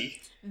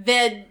dirty?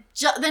 They're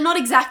not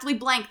exactly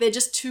blank. They're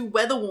just too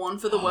weather-worn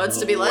for the words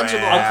to be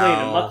legible.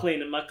 wow. I'll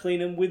clean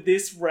them with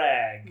this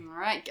rag. All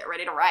right, get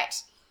ready to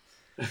write.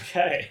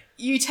 Okay.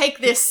 You take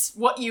this,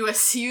 what you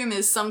assume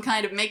is some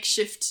kind of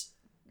makeshift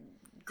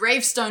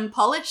gravestone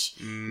polish,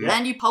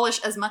 and you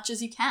polish as much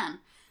as you can.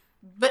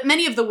 But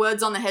many of the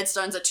words on the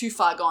headstones are too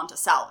far gone to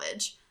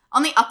salvage.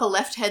 On the upper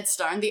left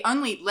headstone, the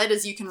only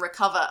letters you can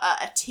recover are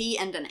a T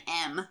and an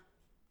M.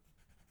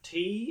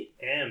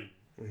 T-M.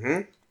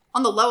 Mm-hmm.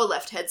 On the lower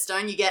left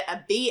headstone, you get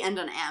a B and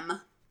an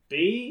M.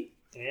 B,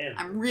 M.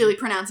 I'm really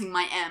pronouncing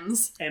my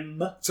M's.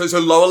 M. So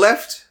lower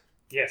left?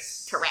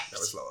 Yes. Correct. That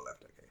was lower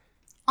left, okay.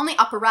 On the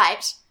upper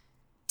right,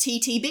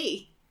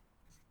 TTB.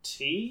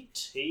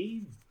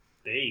 TTB.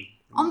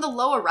 On the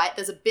lower right,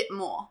 there's a bit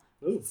more.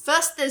 Ooh.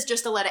 First, there's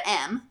just a letter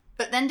M,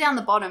 but then down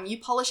the bottom, you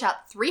polish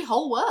out 3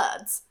 whole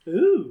words.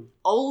 Ooh.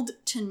 Old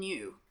to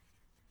new.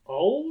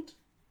 Old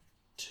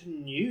to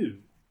new.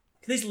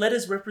 Can these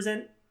letters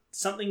represent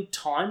something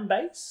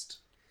time-based?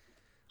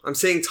 I'm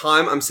seeing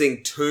time, I'm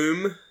seeing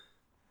tomb.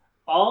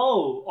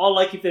 Oh,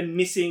 like if they're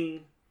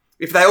missing...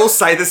 If they all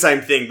say the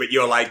same thing, but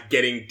you're, like,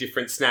 getting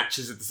different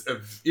snatches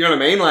of you know what I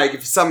mean? Like,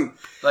 if some...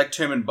 Like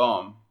tomb and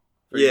bomb.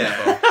 For Yeah.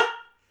 example.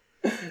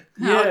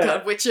 Oh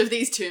god, which of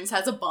these tombs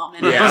has a bomb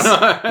in it?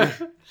 Yeah.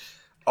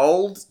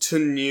 Old to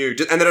new.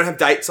 And they don't have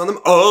dates on them?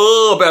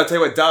 Oh, but I'll tell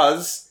you what it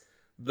does.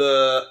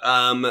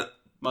 The,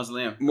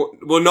 Mausoleum.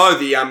 well, no,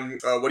 the,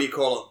 what do you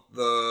call it?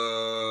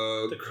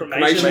 The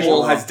cremation wall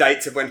wall. has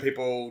dates of when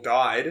people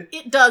died.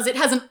 It does. It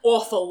has an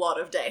awful lot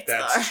of dates,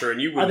 That's though. true,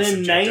 and you Are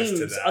wouldn't there subject us to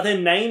names? that. Are there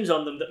names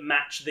on them that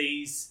match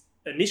these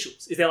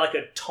initials? Is there like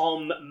a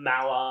Tom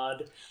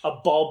Mallard, a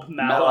Bob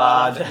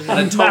Mallard,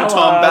 And a Tom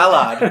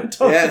Ballard.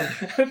 Yeah.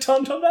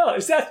 Tom Ballard,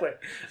 exactly.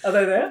 Are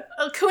they there?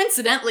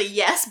 Coincidentally,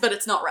 yes, but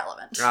it's not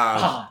relevant.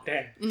 Ah,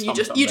 damn. And Tom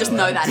you just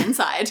know Ballard. that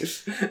inside.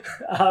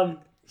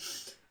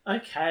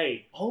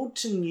 Okay, old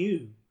to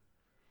new.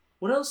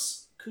 What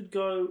else could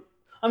go?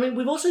 I mean,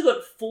 we've also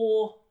got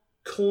 4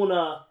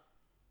 corner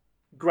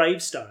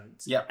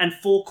gravestones Yep. and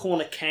 4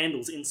 corner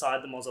candles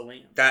inside the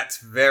mausoleum. That's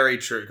very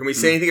true. Can we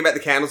see anything about the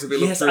candles if we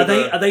look Yes, through are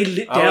the... they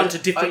lit down to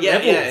different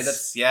levels? Yeah,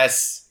 that's,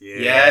 yes.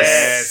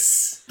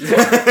 Yes.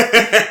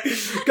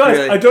 Guys,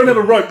 Really? I don't have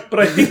a rope, but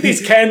I think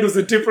these candles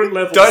are different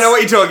levels. Don't know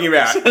what you're talking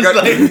about.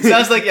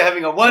 Sounds like you're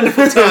having a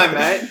wonderful time,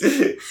 mate.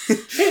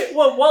 Here,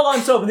 well, while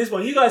I'm solving this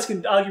one, you guys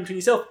can argue between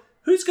yourself.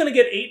 Who's going to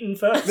get eaten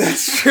first?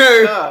 That's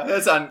true.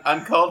 That's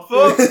uncalled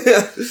for.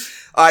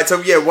 Alright,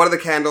 so yeah, what are the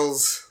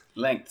candles?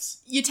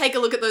 Lengths. You take a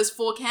look at those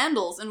 4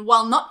 candles, and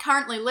while not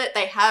currently lit,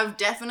 they have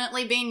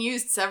definitely been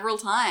used several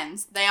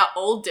times. They are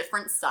all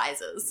different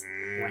sizes.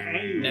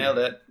 Nailed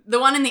it. The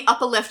one in the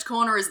upper left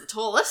corner is the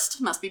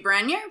tallest, must be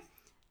brand new.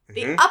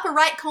 The upper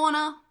right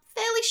corner,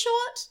 fairly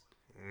short.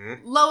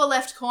 Lower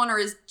left corner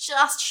is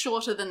just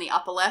shorter than the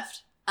upper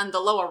left, and the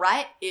lower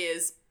right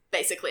is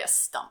basically a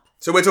stump.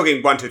 So we're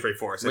talking 1, 2, 3,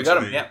 4. We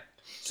got them, yeah.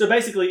 So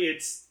basically,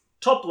 it's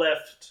top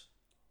left,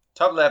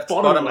 Top left,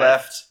 Bottom bottom left,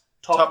 left,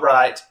 top top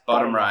right, right,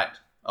 bottom right.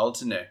 Old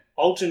to new.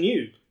 old to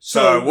new.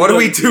 So what do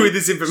we we've got- do with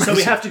this information? So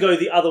we have to go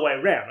the other way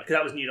around, because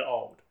that was new to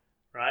old,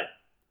 right?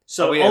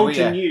 So Oh, yeah, old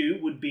yeah. to new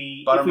would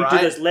be, Bottom if we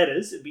right. did as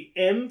letters, it'd be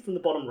M from the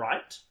bottom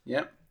right,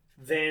 Yep.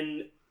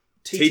 then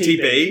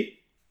TTB,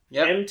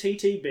 Yep.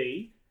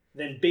 MTTB,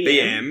 then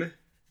BM,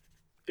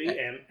 BM,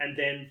 BM, and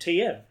then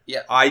TM.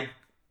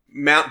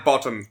 Mount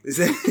Bottom. Is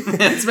it?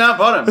 It's Mount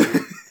Bottom.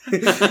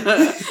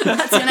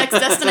 That's your next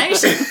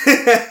destination.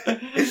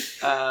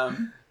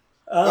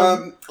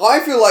 I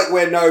feel like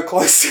we're no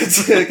closer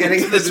to getting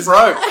It's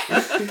broke.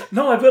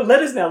 No, I've got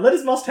letters now.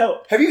 Letters must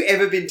help. Have you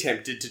ever been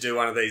tempted to do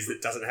one of these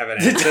that doesn't have an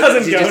answer? It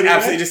doesn't You go just anywhere?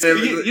 absolutely just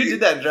You did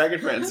that in Dragon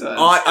Prince once.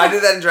 I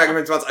did that in Dragon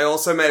Prince once. I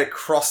also made a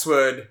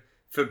crossword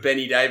for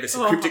Benny Davis,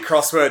 a cryptic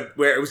crossword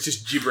where it was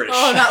just gibberish.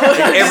 Oh, that was...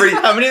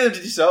 How many of them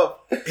did you solve?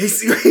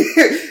 He's,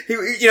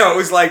 it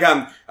was like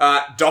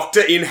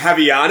Doctor in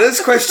Javianas ?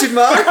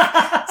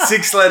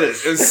 6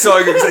 letters. It was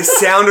so good because they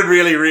sounded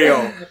really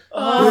real.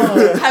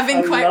 Oh, Having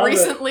I quite love it.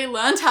 recently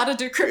learned how to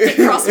do cryptic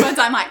crosswords,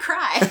 I might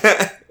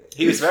cry.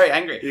 He was very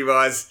angry. He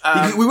was.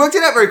 We worked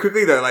it out very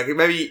quickly though. Like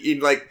maybe in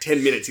like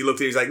 10 minutes, he looked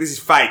at it. He was like, "This is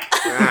fake."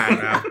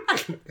 No.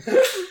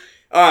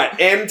 All right.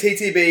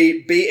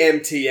 MTTB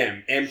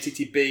BMTM.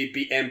 MTTB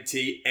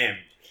BMTM.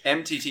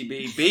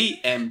 MTTB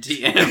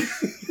BMTM.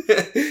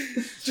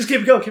 Just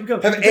keep going, keep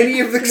going. Have any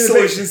of the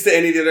solutions to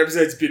any of the other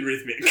episodes been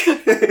rhythmic?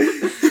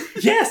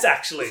 Yes,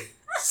 actually.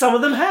 Some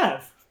of them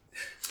have.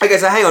 Okay,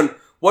 so hang on.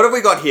 What have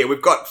we got here?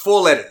 We've got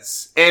 4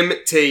 letters. M,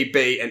 T,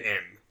 B, and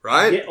M.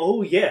 Right? Yeah,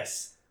 oh,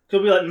 yes.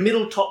 Could be like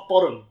middle, top,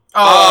 bottom.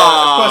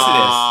 Oh, of course it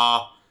is.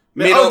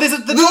 Middle. Oh, this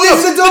is the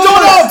This is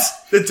doorknobs!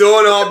 The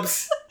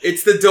doorknobs.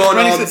 It's the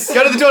doorknobs.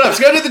 Go to the doorknobs.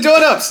 Go to the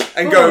doorknobs.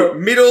 And go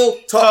middle,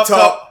 top,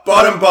 top,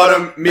 bottom,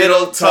 bottom,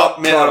 middle,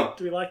 top, middle. bottom.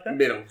 Do we like that?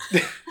 Middle.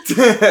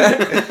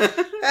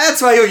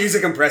 That's why you'll use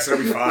a compressor.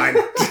 It'll be fine.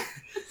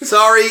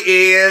 Sorry,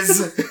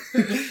 ears.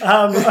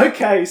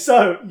 Okay,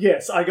 so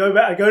yes, I go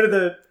back. I go to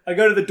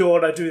the door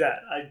and I do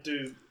that. I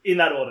do in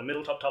that order: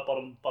 middle, top, top,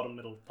 bottom, bottom,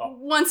 middle, top.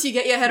 Once you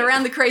get your head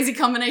around the crazy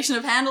combination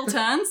of handle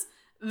turns,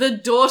 the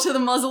door to the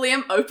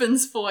mausoleum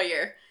opens for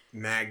you.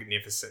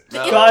 Magnificent.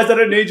 Guys, I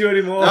don't need you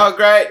anymore. Oh,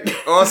 great.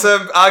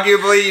 Awesome.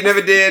 Arguably, you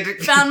never did.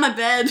 Found my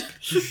bed.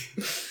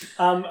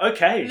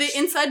 Okay. The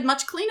inside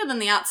much cleaner than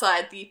the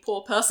outside. The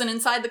poor person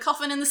inside the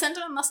coffin in the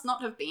center must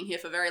not have been here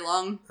for very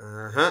long.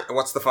 Uh-huh.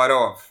 What's the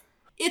photo of?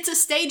 It's a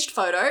staged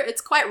photo.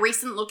 It's quite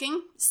recent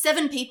looking.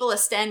 7 people are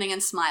standing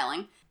and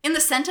smiling. In the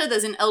center,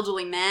 there's an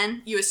elderly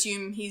man. You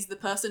assume he's the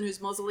person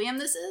whose mausoleum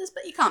this is,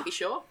 but you can't be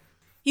sure.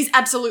 He's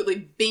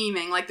absolutely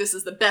beaming like this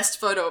is the best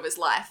photo of his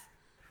life.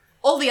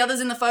 All the others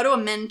in the photo are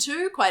men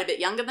too, quite a bit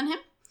younger than him.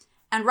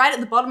 And right at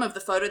the bottom of the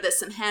photo, there's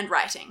some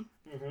handwriting.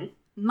 Mm-hmm.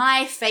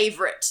 My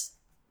favourite.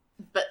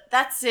 But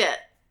that's it.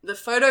 The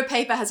photo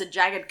paper has a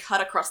jagged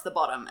cut across the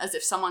bottom, as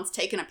if someone's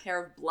taken a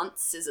pair of blunt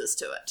scissors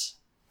to it.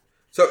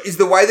 So is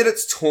the way that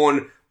it's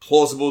torn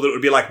plausible that it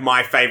would be like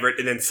my favourite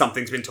and then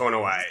something's been torn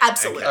away?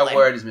 Absolutely. A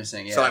word is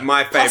missing, yeah. So like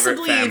my favourite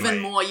Possibly family. even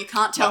more. You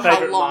can't tell My how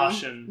favourite long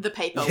Martian. the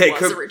paper Yeah, it was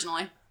could-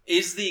 originally.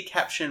 Is the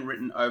caption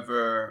written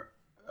over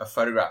a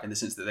photograph in the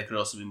sense that there could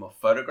also be more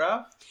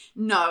photograph?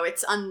 No,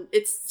 it's So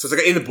it's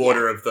like in the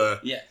border of the...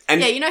 Yeah. And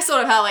yeah, you know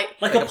sort of how like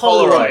Like Like a a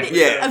Polaroid. Polaroid.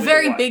 Yeah. a With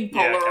very white. big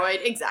Yeah, okay.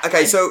 Polaroid, exactly.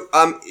 Okay, so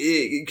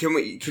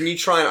can you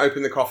try and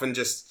open the coffin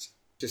just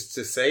to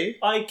see?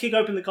 I kick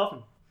open the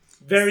coffin.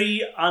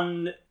 Very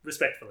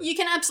unrespectfully. You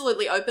can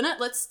absolutely open it.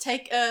 Let's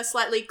take a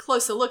slightly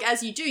closer look.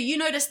 As you do, you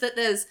notice that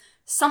there's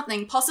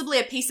something, possibly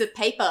a piece of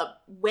paper,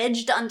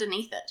 wedged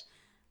underneath it.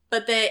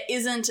 But there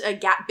isn't a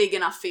gap big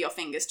enough for your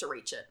fingers to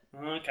reach it.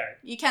 Okay.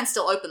 You can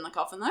still open the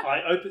coffin though.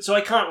 I open, so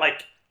I can't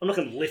I'm not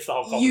going to lift the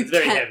whole coffin. You It's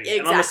very can't- heavy.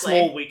 And I'm a exactly.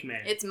 small, weak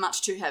man. It's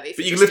much too heavy for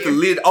But you can just lift the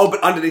lid. Oh,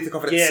 but underneath the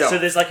coffin Yeah, itself. so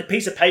there's like a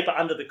piece of paper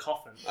under the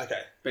coffin. Okay.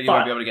 But you But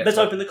won't be able to get let's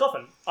to it. open the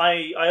coffin.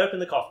 I open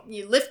the coffin.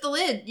 You lift the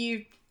lid.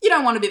 You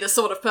don't want to be the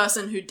sort of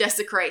person who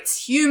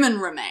desecrates human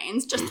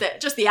remains, just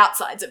the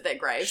outsides of their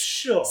graves.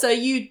 Sure. So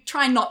you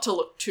try not to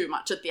look too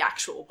much at the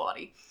actual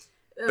body.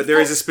 But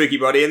there is a spooky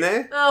body in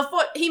there?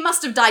 He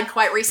must have died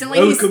quite recently.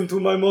 Welcome to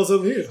my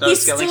mausoleum. No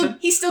skeleton?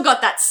 He's still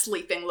got that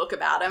sleeping look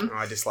about him. Oh,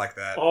 I dislike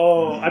that.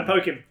 Oh, I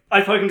poke him. I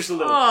poke him just a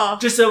little. Oh.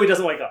 Just so he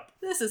doesn't wake up.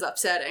 This is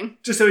upsetting.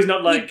 Just so he's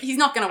not like, He's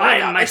not going to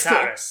wake I'm up. It's cool.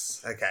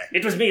 Mysaris. Okay.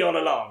 It was me all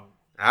along.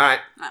 Alright.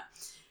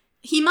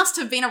 He must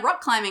have been a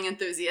rock climbing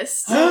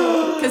enthusiast,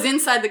 because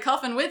inside the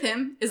coffin with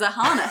him is a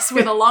harness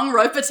with a long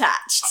rope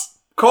attached.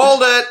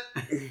 Called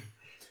it!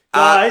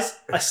 Guys,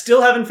 I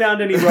still haven't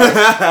found any rope.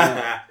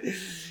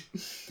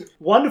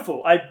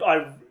 Wonderful.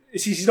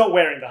 He's not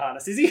wearing the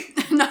harness, is he?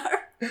 No.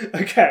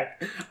 Okay.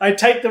 I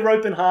take the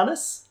rope and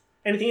harness.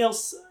 Anything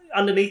else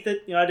underneath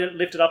it? I didn't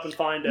lift it up and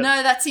find it.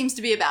 No, that seems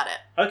to be about it.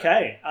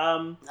 Okay.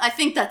 I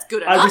think that's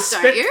good I enough,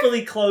 don't you?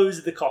 respectfully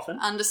close the coffin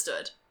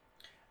Understood.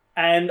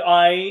 and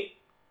I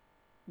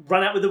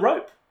run out with the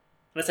rope.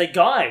 And I say,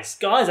 guys,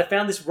 I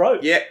found this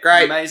rope. Yeah,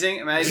 great.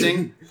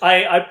 Amazing.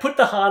 I put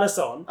the harness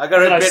on. I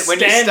gotta and admit,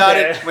 stand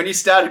there. when you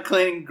started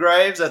cleaning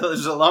graves, I thought this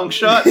was a long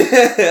shot.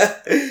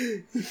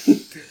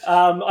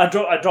 I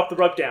drop the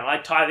rope down. I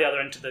tie the other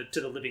end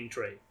to the living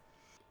tree.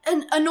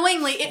 And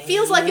annoyingly, it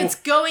feels like it's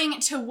going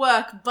to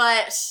work,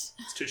 but...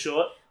 It's too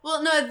short.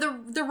 Well, no,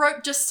 the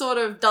rope just sort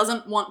of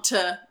doesn't want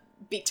to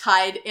be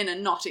tied in a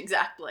knot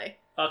exactly.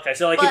 Okay,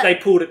 so if But- they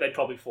pulled it, they'd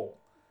probably fall.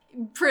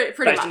 Pretty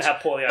Based much. on how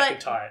poorly I But can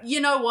tie it. you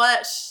know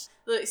what?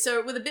 Look,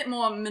 so with a bit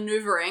more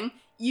maneuvering,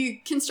 you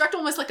construct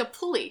almost like a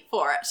pulley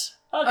for it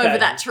Okay. over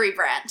that tree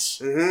branch.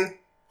 Mm-hmm.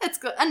 It's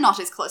good. A knot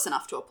is close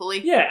enough to a pulley.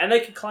 Yeah, and they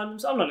can climb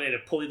themselves. I'm not going to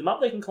pulley them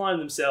up. They can climb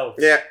themselves.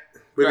 Yeah.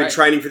 We've been Right.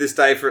 training for this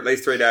day for at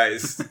least 3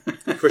 days.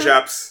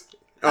 Push-ups.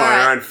 Oh, Alright.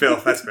 our own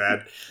filth. That's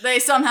bad. They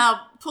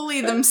somehow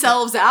pulley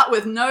themselves out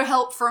with no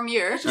help from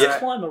you. Just Yeah.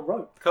 climb a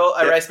rope. Cool.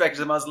 I Yeah. race back to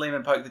the mausoleum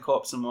and poke the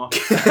corpse some more.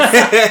 So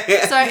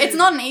it's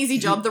not an easy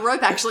job. The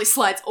rope actually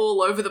slides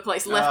all over the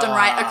place, left and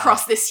right,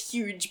 across this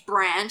huge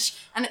branch,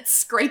 and it's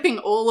scraping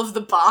all of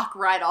the bark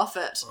right off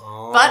it.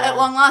 Oh. But at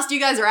long last, you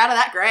guys are out of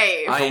that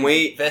grave. I Can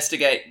we-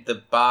 investigate the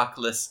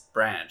barkless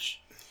branch.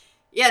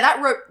 Yeah,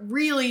 that rope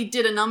really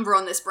did a number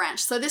on this branch.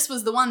 So this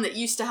was the one that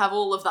used to have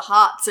all of the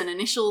hearts and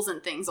initials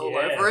and things all Yeah.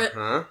 over it.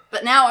 Huh?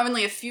 But now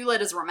only a few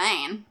letters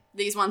remain.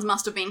 These ones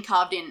must have been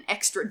carved in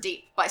extra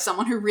deep by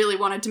someone who really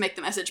wanted to make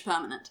the message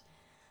permanent.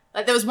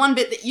 Like there was one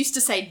bit that used to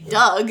say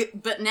Doug,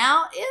 but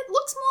now it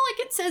looks more like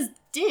it says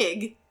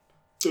dig.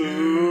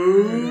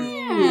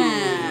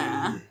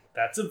 Yeah.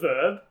 That's a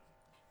verb.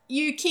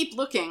 You keep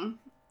looking.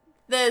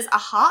 There's a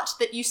heart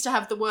that used to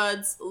have the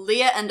words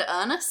Leah and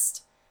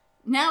Ernest.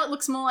 Now it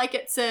looks more like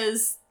it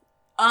says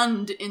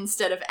und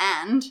instead of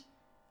and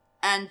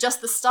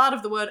just the start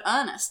of the word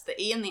Ernest,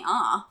 the E and the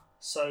R.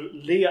 So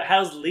Leah,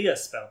 how's Leah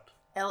spelled?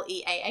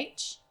 Leah.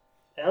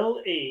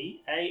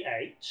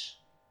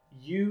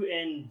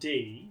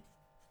 Leahund.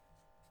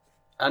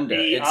 Under.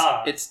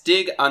 E-R. It's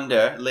dig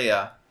under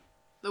Leah.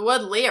 The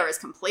word Leah is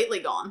completely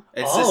gone.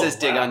 It Oh, says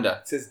dig wow. under.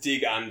 It says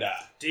dig under.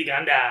 Dig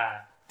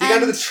under. Dig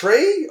under the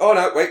tree? Oh,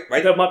 no. Wait.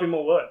 There might be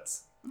more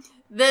words.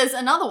 There's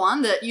another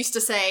one that used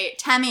to say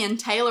Tammy and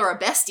Taylor are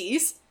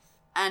besties,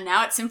 and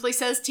now it simply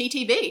says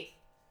TTB.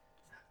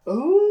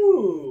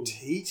 Ooh.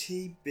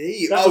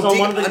 TTB. That was on dig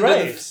one of the under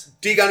graves.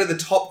 dig under the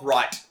top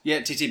right. Yeah,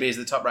 TTB is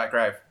the top right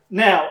grave.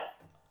 Now,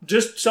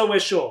 just so we're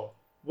sure,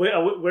 we're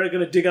going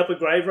to dig up a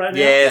grave right now?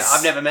 Yes.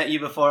 I've never met you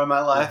before in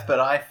my life, but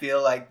I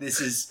feel like this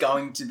is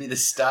going to be the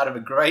start of a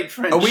great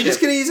friendship. Are we just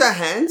going to use our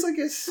hands, I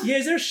guess? Yeah,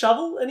 is there a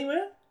shovel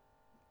anywhere?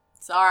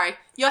 Sorry.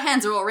 Your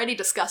hands are already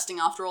disgusting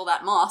after all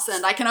that moss,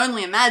 and I can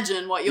only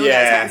imagine what your guys'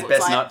 Yeah, hands look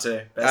Best like. not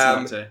to. Best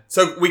not to.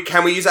 So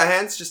can we use our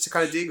hands just to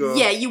kind of dig? Or?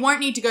 Yeah, you won't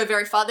need to go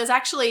very far. There's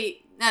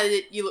actually, now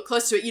that you look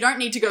close to it, you don't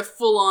need to go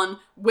full on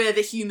where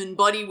the human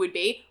body would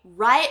be.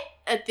 Right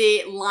at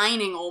the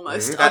lining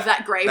almost of that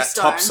That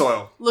gravestone.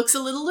 topsoil. Looks a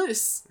little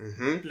loose.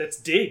 Let's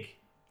dig.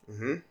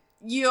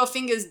 Your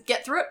fingers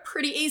get through it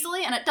pretty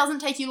easily, and it doesn't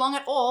take you long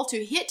at all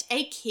to hit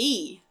a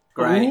key.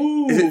 Great.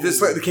 Ooh. Is it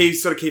this like the key,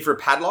 sort of key for a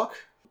padlock?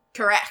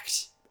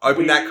 Correct.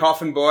 Open that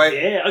coffin, boy.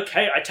 Yeah,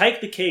 okay. I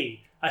take the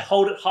key. I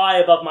hold it high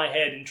above my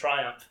head in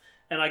triumph,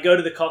 and I go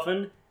to the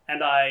coffin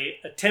and I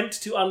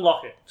attempt to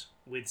unlock it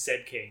with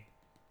said key.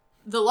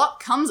 The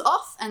lock comes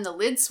off, and the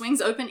lid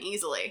swings open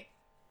easily.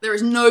 There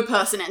is no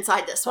person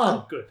inside this one.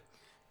 Oh, good.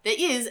 There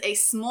is a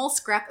small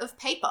scrap of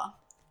paper,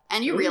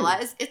 and you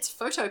realize it's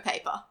photo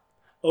paper.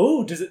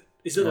 Oh, is it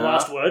the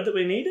last word that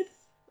we needed?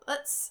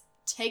 Let's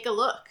take a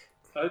look.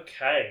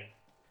 Okay.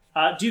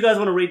 Do you guys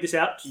want to read this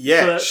out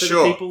Yeah, for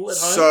sure. the people at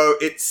home? So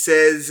it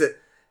says,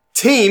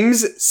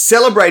 teams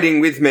celebrating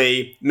with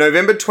me,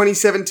 November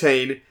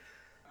 2017,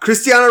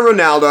 Cristiano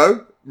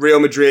Ronaldo, Real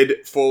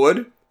Madrid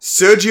forward,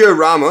 Sergio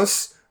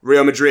Ramos,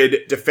 Real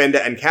Madrid defender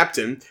and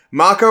captain,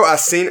 Marco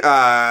Asensio,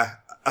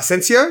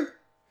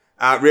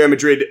 Real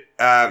Madrid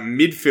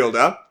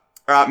midfielder,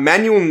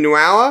 Manuel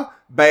Neuer,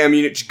 Bayern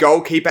Munich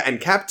goalkeeper and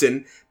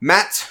captain,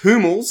 Mats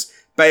Hummels,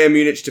 Bayern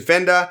Munich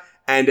defender,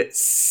 and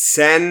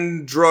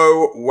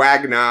Sandro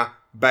Wagner,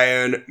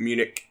 Bayern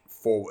Munich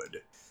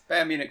forward.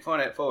 Bayern Munich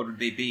forward would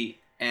be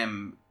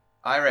BM.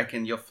 I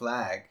reckon your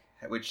flag,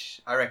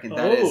 which I reckon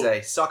that is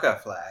a soccer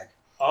flag.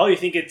 Oh, you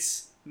think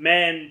it's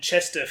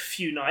Manchester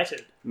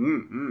United?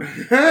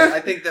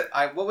 I think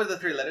that what were the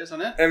 3 letters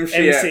on it?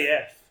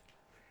 MCF.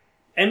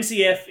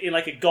 MCF in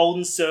like a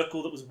golden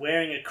circle that was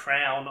wearing a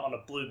crown on a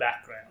blue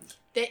background.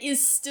 There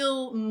is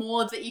still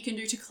more that you can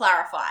do to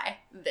clarify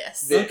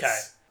this. Okay.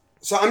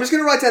 So I'm just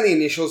going to write down the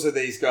initials of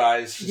these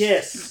guys.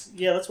 Yes.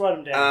 Yeah, let's write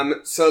them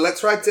down. So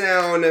let's write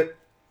down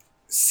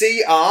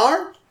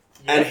CR,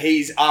 and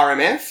he's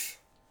RMF.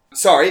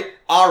 Sorry,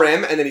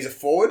 RM, and then he's a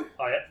forward.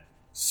 Oh, yeah.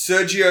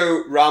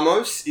 Sergio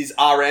Ramos is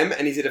RM,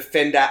 and he's a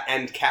defender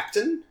and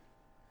captain.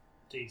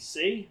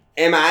 DC.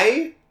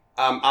 MA,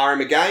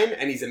 RM again,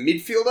 and he's a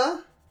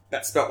midfielder.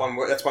 That's spelt one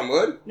word. That's one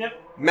word. Yep.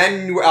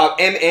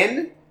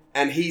 MN,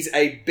 and he's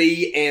a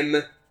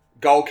BM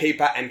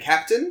goalkeeper and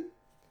captain.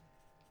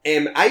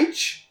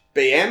 MH,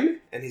 BM,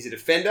 and he's a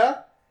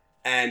defender.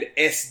 And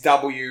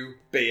SW,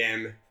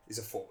 BM, is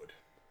a forward.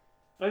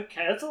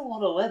 Okay, that's a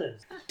lot of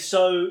letters.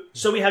 So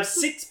we have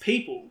 6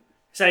 people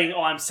saying,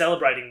 I'm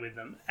celebrating with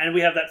them, and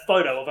we have that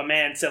photo of a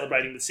man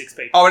celebrating with 6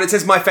 people. Oh, and it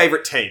says my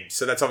favourite team,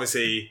 so that's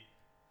obviously...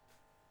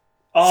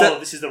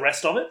 This is the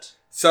rest of it?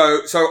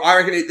 So I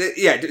reckon,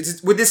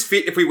 would this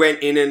fit if we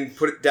went in and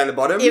put it down the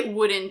bottom? It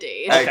would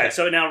indeed. Okay,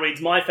 so it now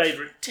reads, my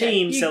favourite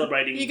team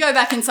celebrating... You go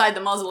back inside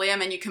the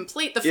mausoleum and you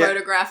complete the Yeah.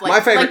 photograph my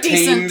favourite like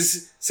decent,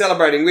 teams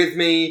celebrating with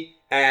me,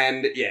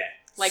 and yeah.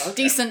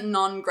 decent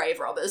non-grave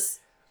robbers.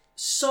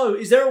 So,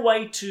 is there a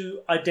way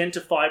to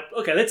identify...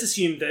 Okay, let's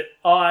assume that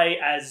I,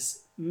 as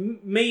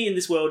me in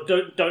this world,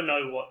 don't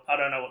know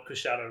what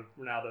Cristiano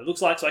Ronaldo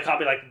looks like, so I can't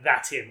be like,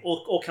 that's him.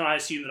 Or can I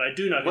assume that I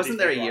do know who Wasn't these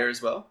there a people year are?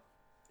 as well?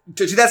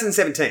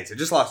 2017, so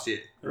just last year.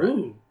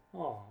 Ooh.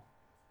 Oh.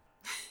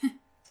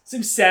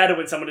 Seems sadder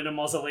when someone in a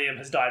mausoleum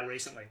has died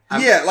recently.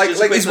 Yeah, like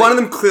just is quickly- one of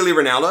them clearly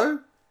Ronaldo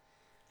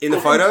in the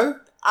photo?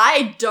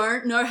 I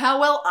don't know how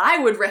well I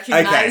would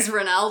recognise Okay.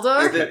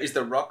 Ronaldo. Is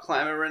the rock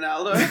climber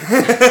Ronaldo?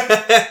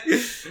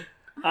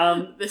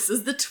 This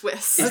is the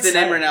twist. Is the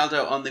name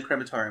Ronaldo on the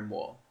crematorium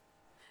wall?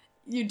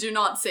 You do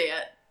not see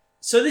it.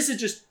 So these are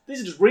just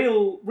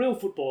real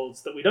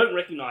footballs that we don't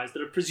recognise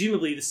that are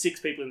presumably the 6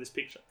 people in this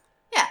picture.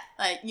 Yeah,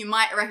 you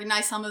might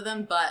recognise some of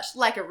them, but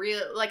like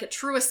a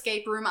true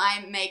escape room,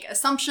 I make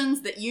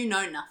assumptions that you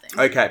know nothing.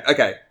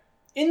 Okay.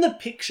 In the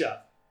picture,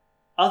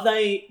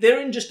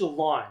 they're in just a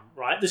line,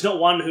 right? There's not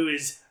one who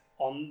is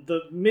on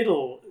the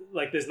middle,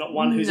 like there's not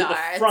one who's at No,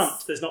 the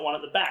front, there's not one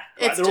at the back.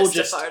 Right? it's They're all just a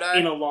just photo.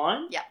 in a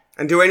line. Yeah.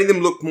 And do any of them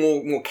look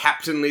more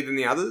captainly than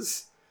the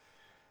others?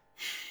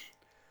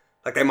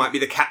 Like they might be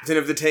the captain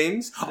of the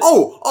teams?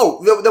 They'll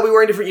be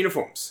wearing different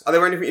uniforms. Are they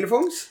wearing different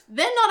uniforms?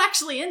 They're not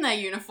actually in their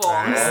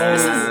uniforms.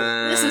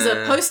 This is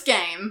a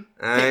post-game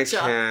picture.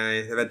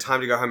 Okay, they've had time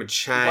to go home and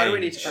change. Why do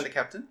we need to find the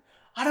captain?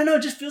 I don't know,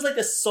 it just feels like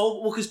a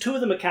soul... Well, because 2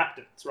 of them are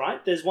captains,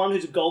 right? There's one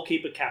who's a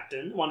goalkeeper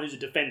captain, one who's a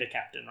defender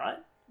captain, right?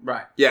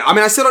 Right. Yeah, I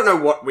mean, I still don't know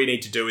what we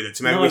need to do with it,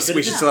 so maybe No, we but should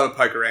it's- still have a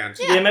poke around.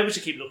 Yeah, maybe we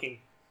should keep looking.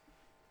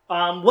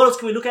 What else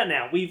can we look at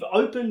now? We've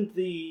opened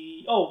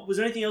the... Oh, was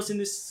there anything else in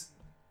this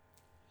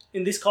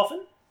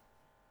coffin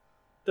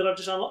that I've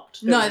just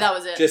unlocked? No, that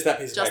was it. Just that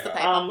piece of Just the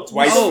paper. paper. It's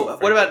wasteful. Oh,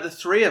 what about the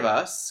 3 of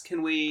us?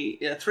 Can we...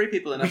 3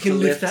 people enough can to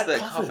lift lift that the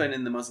coffin. coffin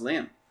in the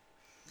mausoleum.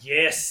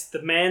 Yes,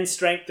 the man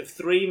strength of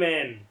 3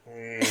 men.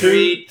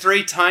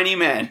 Three tiny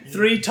men.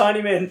 3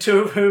 tiny men, 2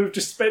 of whom have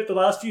just spent the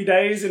last few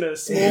days in a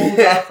small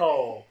dark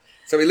hole.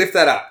 So we lift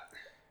that up.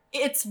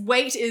 its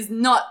weight is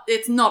not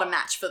a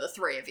match for the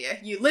three of you.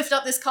 You lift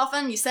up this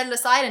coffin, you set it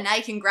aside, and now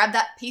you can grab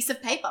that piece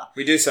of paper.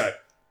 We do so.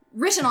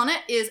 Written on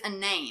it is a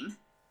name.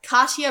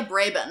 Katia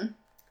Braben.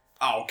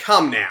 Oh,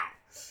 come now.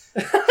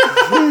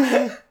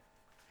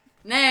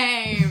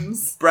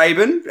 Names.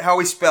 Braben, how are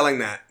we spelling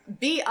that?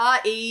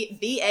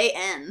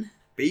 Breban.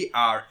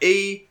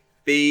 Breban.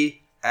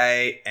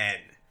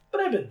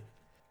 Braben.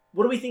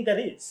 What do we think that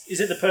is? Is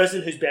it the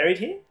person who's buried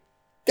here?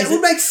 That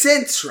would make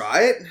sense,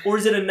 right? Or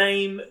is it a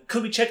name?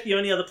 Could we check the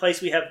only other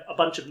place we have a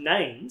bunch of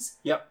names?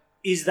 Yep.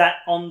 Is that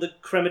on the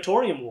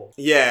crematorium wall?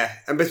 Yeah,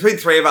 and between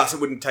three of us,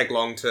 it wouldn't take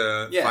long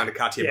to find a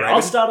Katia Yeah, Braben.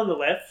 I'll start on the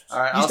left. All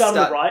right, You start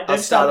on the right. I'll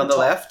Dave, start on at the top.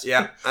 left.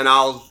 Yeah, and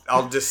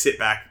I'll just sit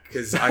back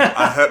because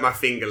I hurt my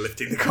finger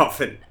lifting the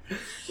coffin.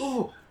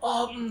 Ooh,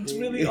 it's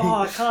really.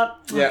 I can't.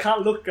 Yeah. I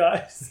can't look,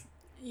 guys.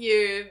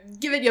 You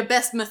give it your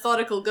best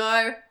methodical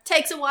go.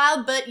 Takes a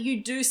while, but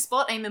you do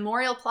spot a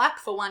memorial plaque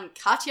for one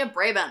Katia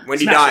Braben. When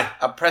did he Smash die?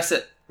 I'll press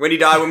it. When did he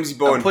die? When was he I'll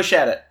born? push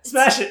at it.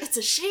 Smash it. It's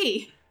a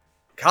she.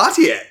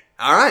 Katia.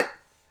 All right.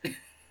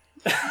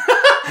 like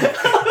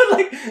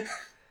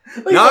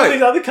No. all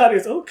these other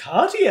Katias. Oh,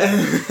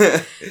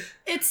 Katia.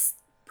 It's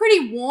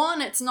pretty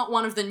worn. It's not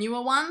one of the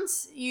newer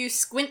ones. You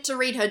squint to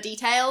read her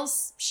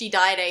details. She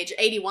died age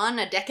 81,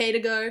 a decade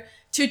ago.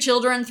 2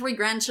 children, 3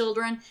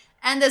 grandchildren.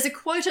 And there's a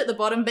quote at the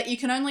bottom, but you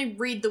can only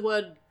read the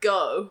word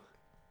go.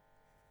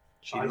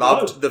 She I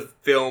loved know. the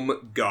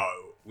film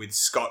Go with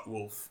Scott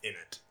Wolf in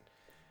it.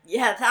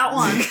 Yeah, that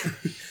one.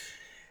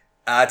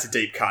 It's a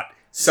deep cut.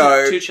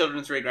 So 2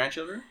 children, 3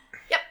 grandchildren.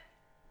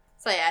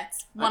 So yeah,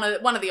 it's one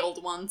of the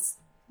older ones.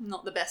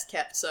 Not the best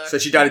kept, so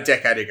she died a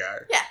decade ago.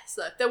 yeah,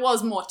 so there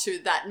was more to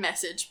that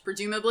message,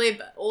 presumably,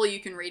 but all you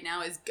can read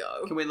now is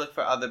go. Can we look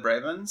for other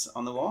Bravens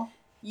on the wall?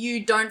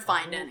 You don't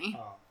find any.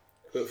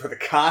 Look for the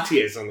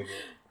Katias on the wall.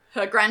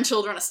 Her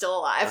grandchildren are still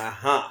alive.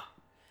 Uh-huh.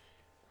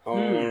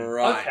 All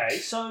right. Okay,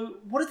 so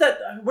what does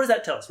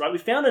that tell us? Right, we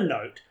found a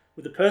note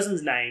with the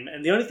person's name,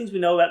 and the only things we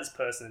know about this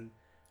person: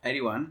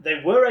 81.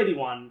 they were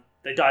 81,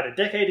 they died a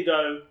decade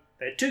ago,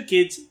 they had 2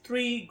 kids,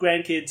 3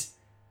 grandkids,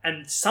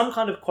 and some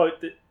kind of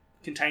quote that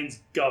contains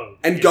 "go."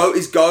 And go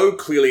is go.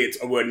 Clearly,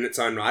 it's a word in its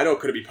own right, or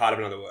could it be part of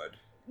another word?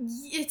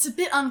 It's a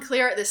bit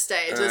unclear at this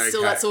stage. There's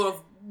still Okay. that sort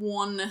of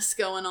wornness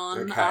going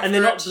on. Okay. And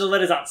they're not. The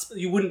letters aren't.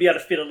 You wouldn't be able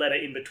to fit a letter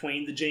in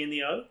between the G and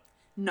the O.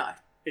 No.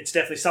 It's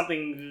definitely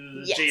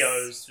something. Yes.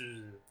 G-O's.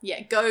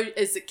 Yeah, go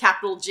is a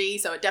capital G,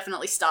 so it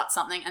definitely starts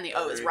something, and the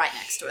O is right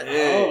next to it.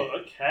 Yeah. Oh,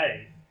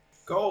 okay.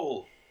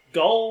 Goal.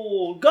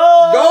 Goal.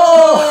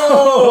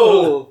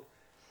 Goal!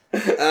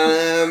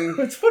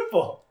 It's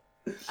football.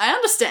 I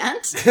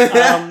understand.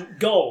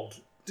 Gold.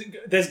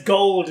 There's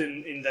gold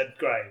in that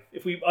grave.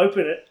 If we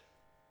open it,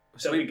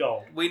 there'll be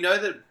gold. We know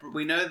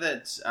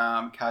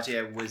that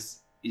Cartier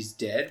is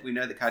dead. We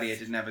know that Cartier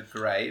didn't have a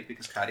grave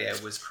because Cartier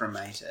was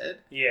cremated.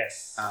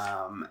 Yes.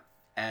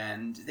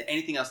 And is there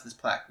anything else in this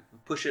plaque?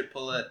 Push it,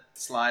 pull it,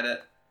 slide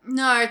it.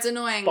 No, it's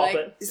annoying. Pop Like,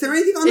 it. Is there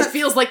anything on it that?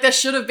 feels like there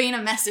should have been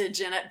a message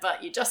in it,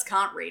 but you just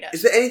can't read it.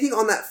 Is there anything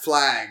on that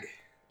flag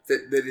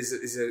that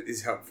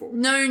is helpful?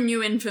 No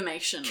new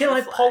information. Can on I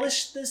the flag.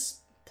 polish this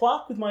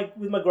plaque with my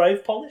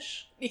grave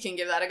polish? You can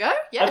give that a go.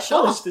 Yeah, I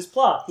sure. polished this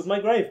plaque with my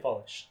grave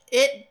polish.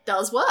 It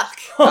does work.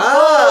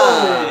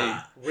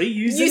 Ah.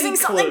 Reusing Using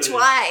something clues.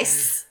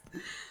 twice.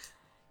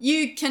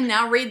 You can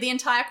now read the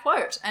entire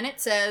quote, and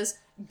it says,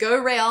 "Go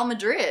Real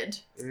Madrid."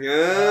 Ah.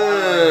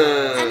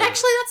 And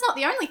actually, that's not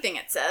the only thing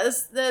it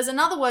says. There's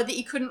another word that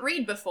you couldn't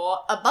read before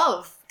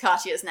above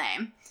Cartier's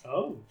name.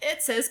 Oh.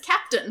 It says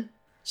captain.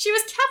 She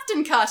was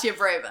Captain Cartier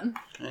Braben.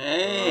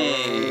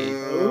 Hey.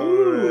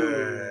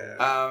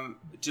 Ooh.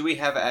 Do we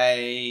have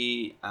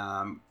a...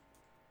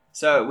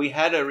 so we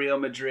had a Real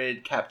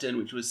Madrid captain,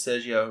 which was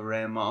Sergio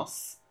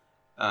Ramos.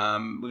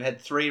 We've had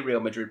 3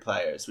 Real Madrid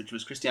players, which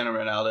was Cristiano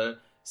Ronaldo,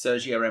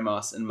 Sergio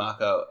Ramos, and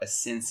Marco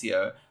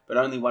Asensio. But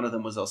only one of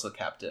them was also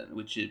captain,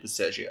 which was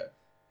Sergio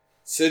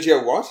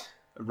Sergio what?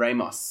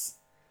 Ramos.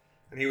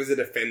 And he was a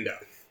defender.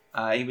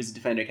 He was a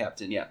defender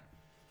captain, yeah.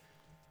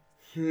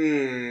 I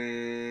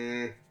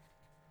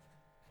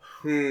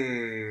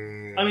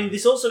mean,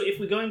 this also, if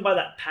we're going by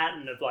that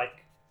pattern of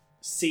like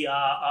CR,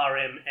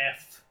 RM,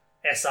 F,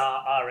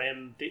 SR,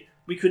 RM,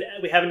 we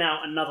have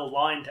now another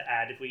line to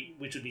add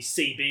which would be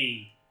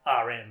CB,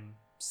 RM,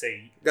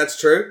 C. That's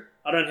true.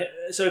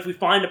 So if we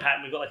find a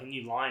pattern, we've got like a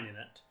new line in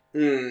it.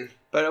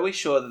 But are we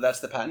sure that that's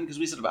the pattern? Because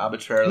we sort of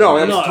arbitrarily... No,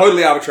 it's No.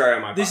 totally arbitrary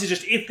on my part. This is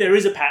just if there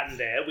is a pattern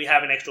there, we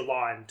have an extra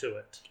line to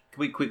it. Can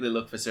we quickly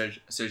look for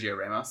Sergio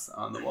Ramos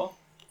on the wall?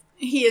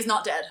 He is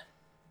not dead.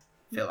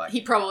 Feel like...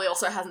 He probably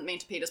also hasn't been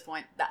to Peter's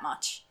Point that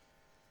much.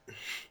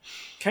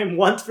 Came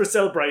once for a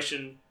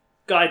celebration,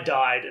 guy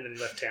died, and then he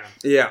left town.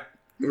 Yeah,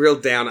 real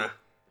downer.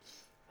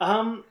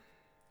 Oh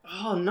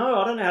no,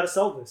 I don't know how to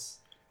solve this.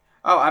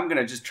 Oh, I'm going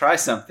to just try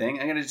something.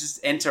 I'm going to just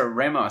enter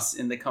Ramos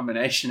in the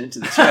combination into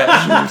the church.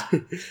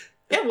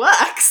 It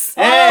works.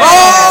 Hey!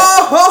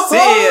 Oh!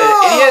 See ya,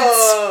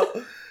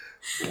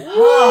 idiots!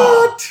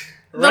 What?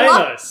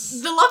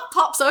 Ramos. The lock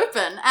pops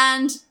open,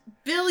 and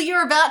Bill,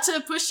 you're about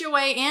to push your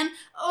way in.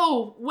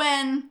 Oh,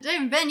 when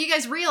Dave and Ben, you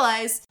guys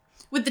realize,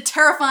 with the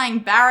terrifying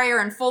barrier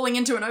and falling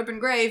into an open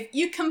grave,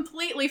 you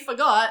completely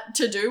forgot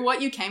to do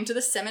what you came to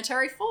the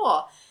cemetery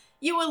for.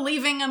 You were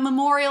leaving a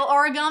memorial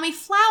origami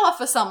flower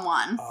for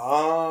someone.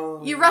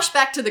 Oh. You rush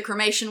back to the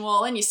cremation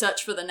wall and you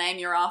search for the name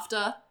you're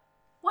after.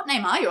 What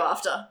name are you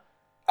after?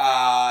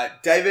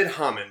 David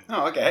Harmon.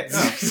 Oh, okay.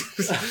 Oh.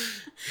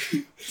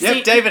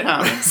 Yep, David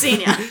Harmon.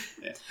 Senior.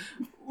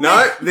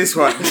 No, this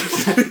one.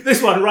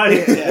 This one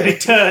right here. And he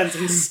turns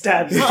and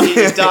stabs you.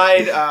 He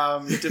died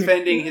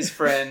defending his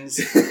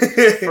friends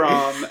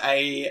from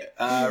a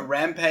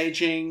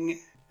rampaging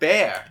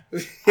bear.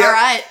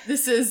 Alright,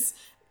 this is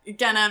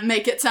gonna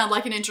make it sound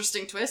like an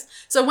interesting twist.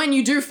 So when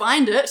you do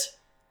find it,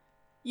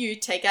 you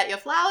take out your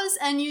flowers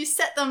and you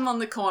set them on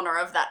the corner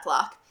of that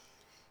plaque.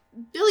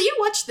 Bill, you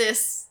watch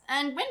this,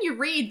 and when you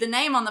read the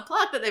name on the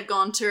plaque that they've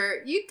gone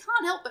to, you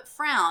can't help but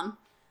frown.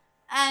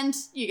 And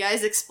you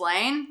guys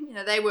explain,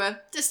 they were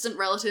distant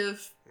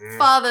relative,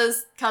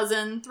 father's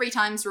cousin, 3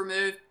 times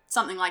removed,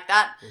 something like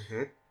that.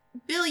 Mm-hmm.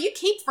 Bill, you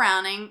keep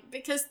frowning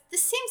because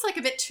this seems like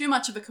a bit too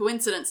much of a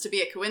coincidence to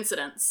be a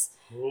coincidence.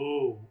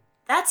 Ooh.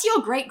 That's your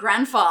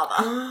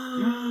great-grandfather.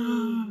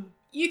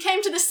 You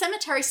came to the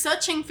cemetery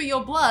searching for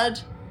your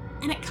blood,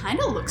 and it kind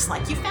of looks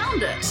like you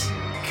found it.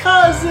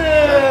 Cousin!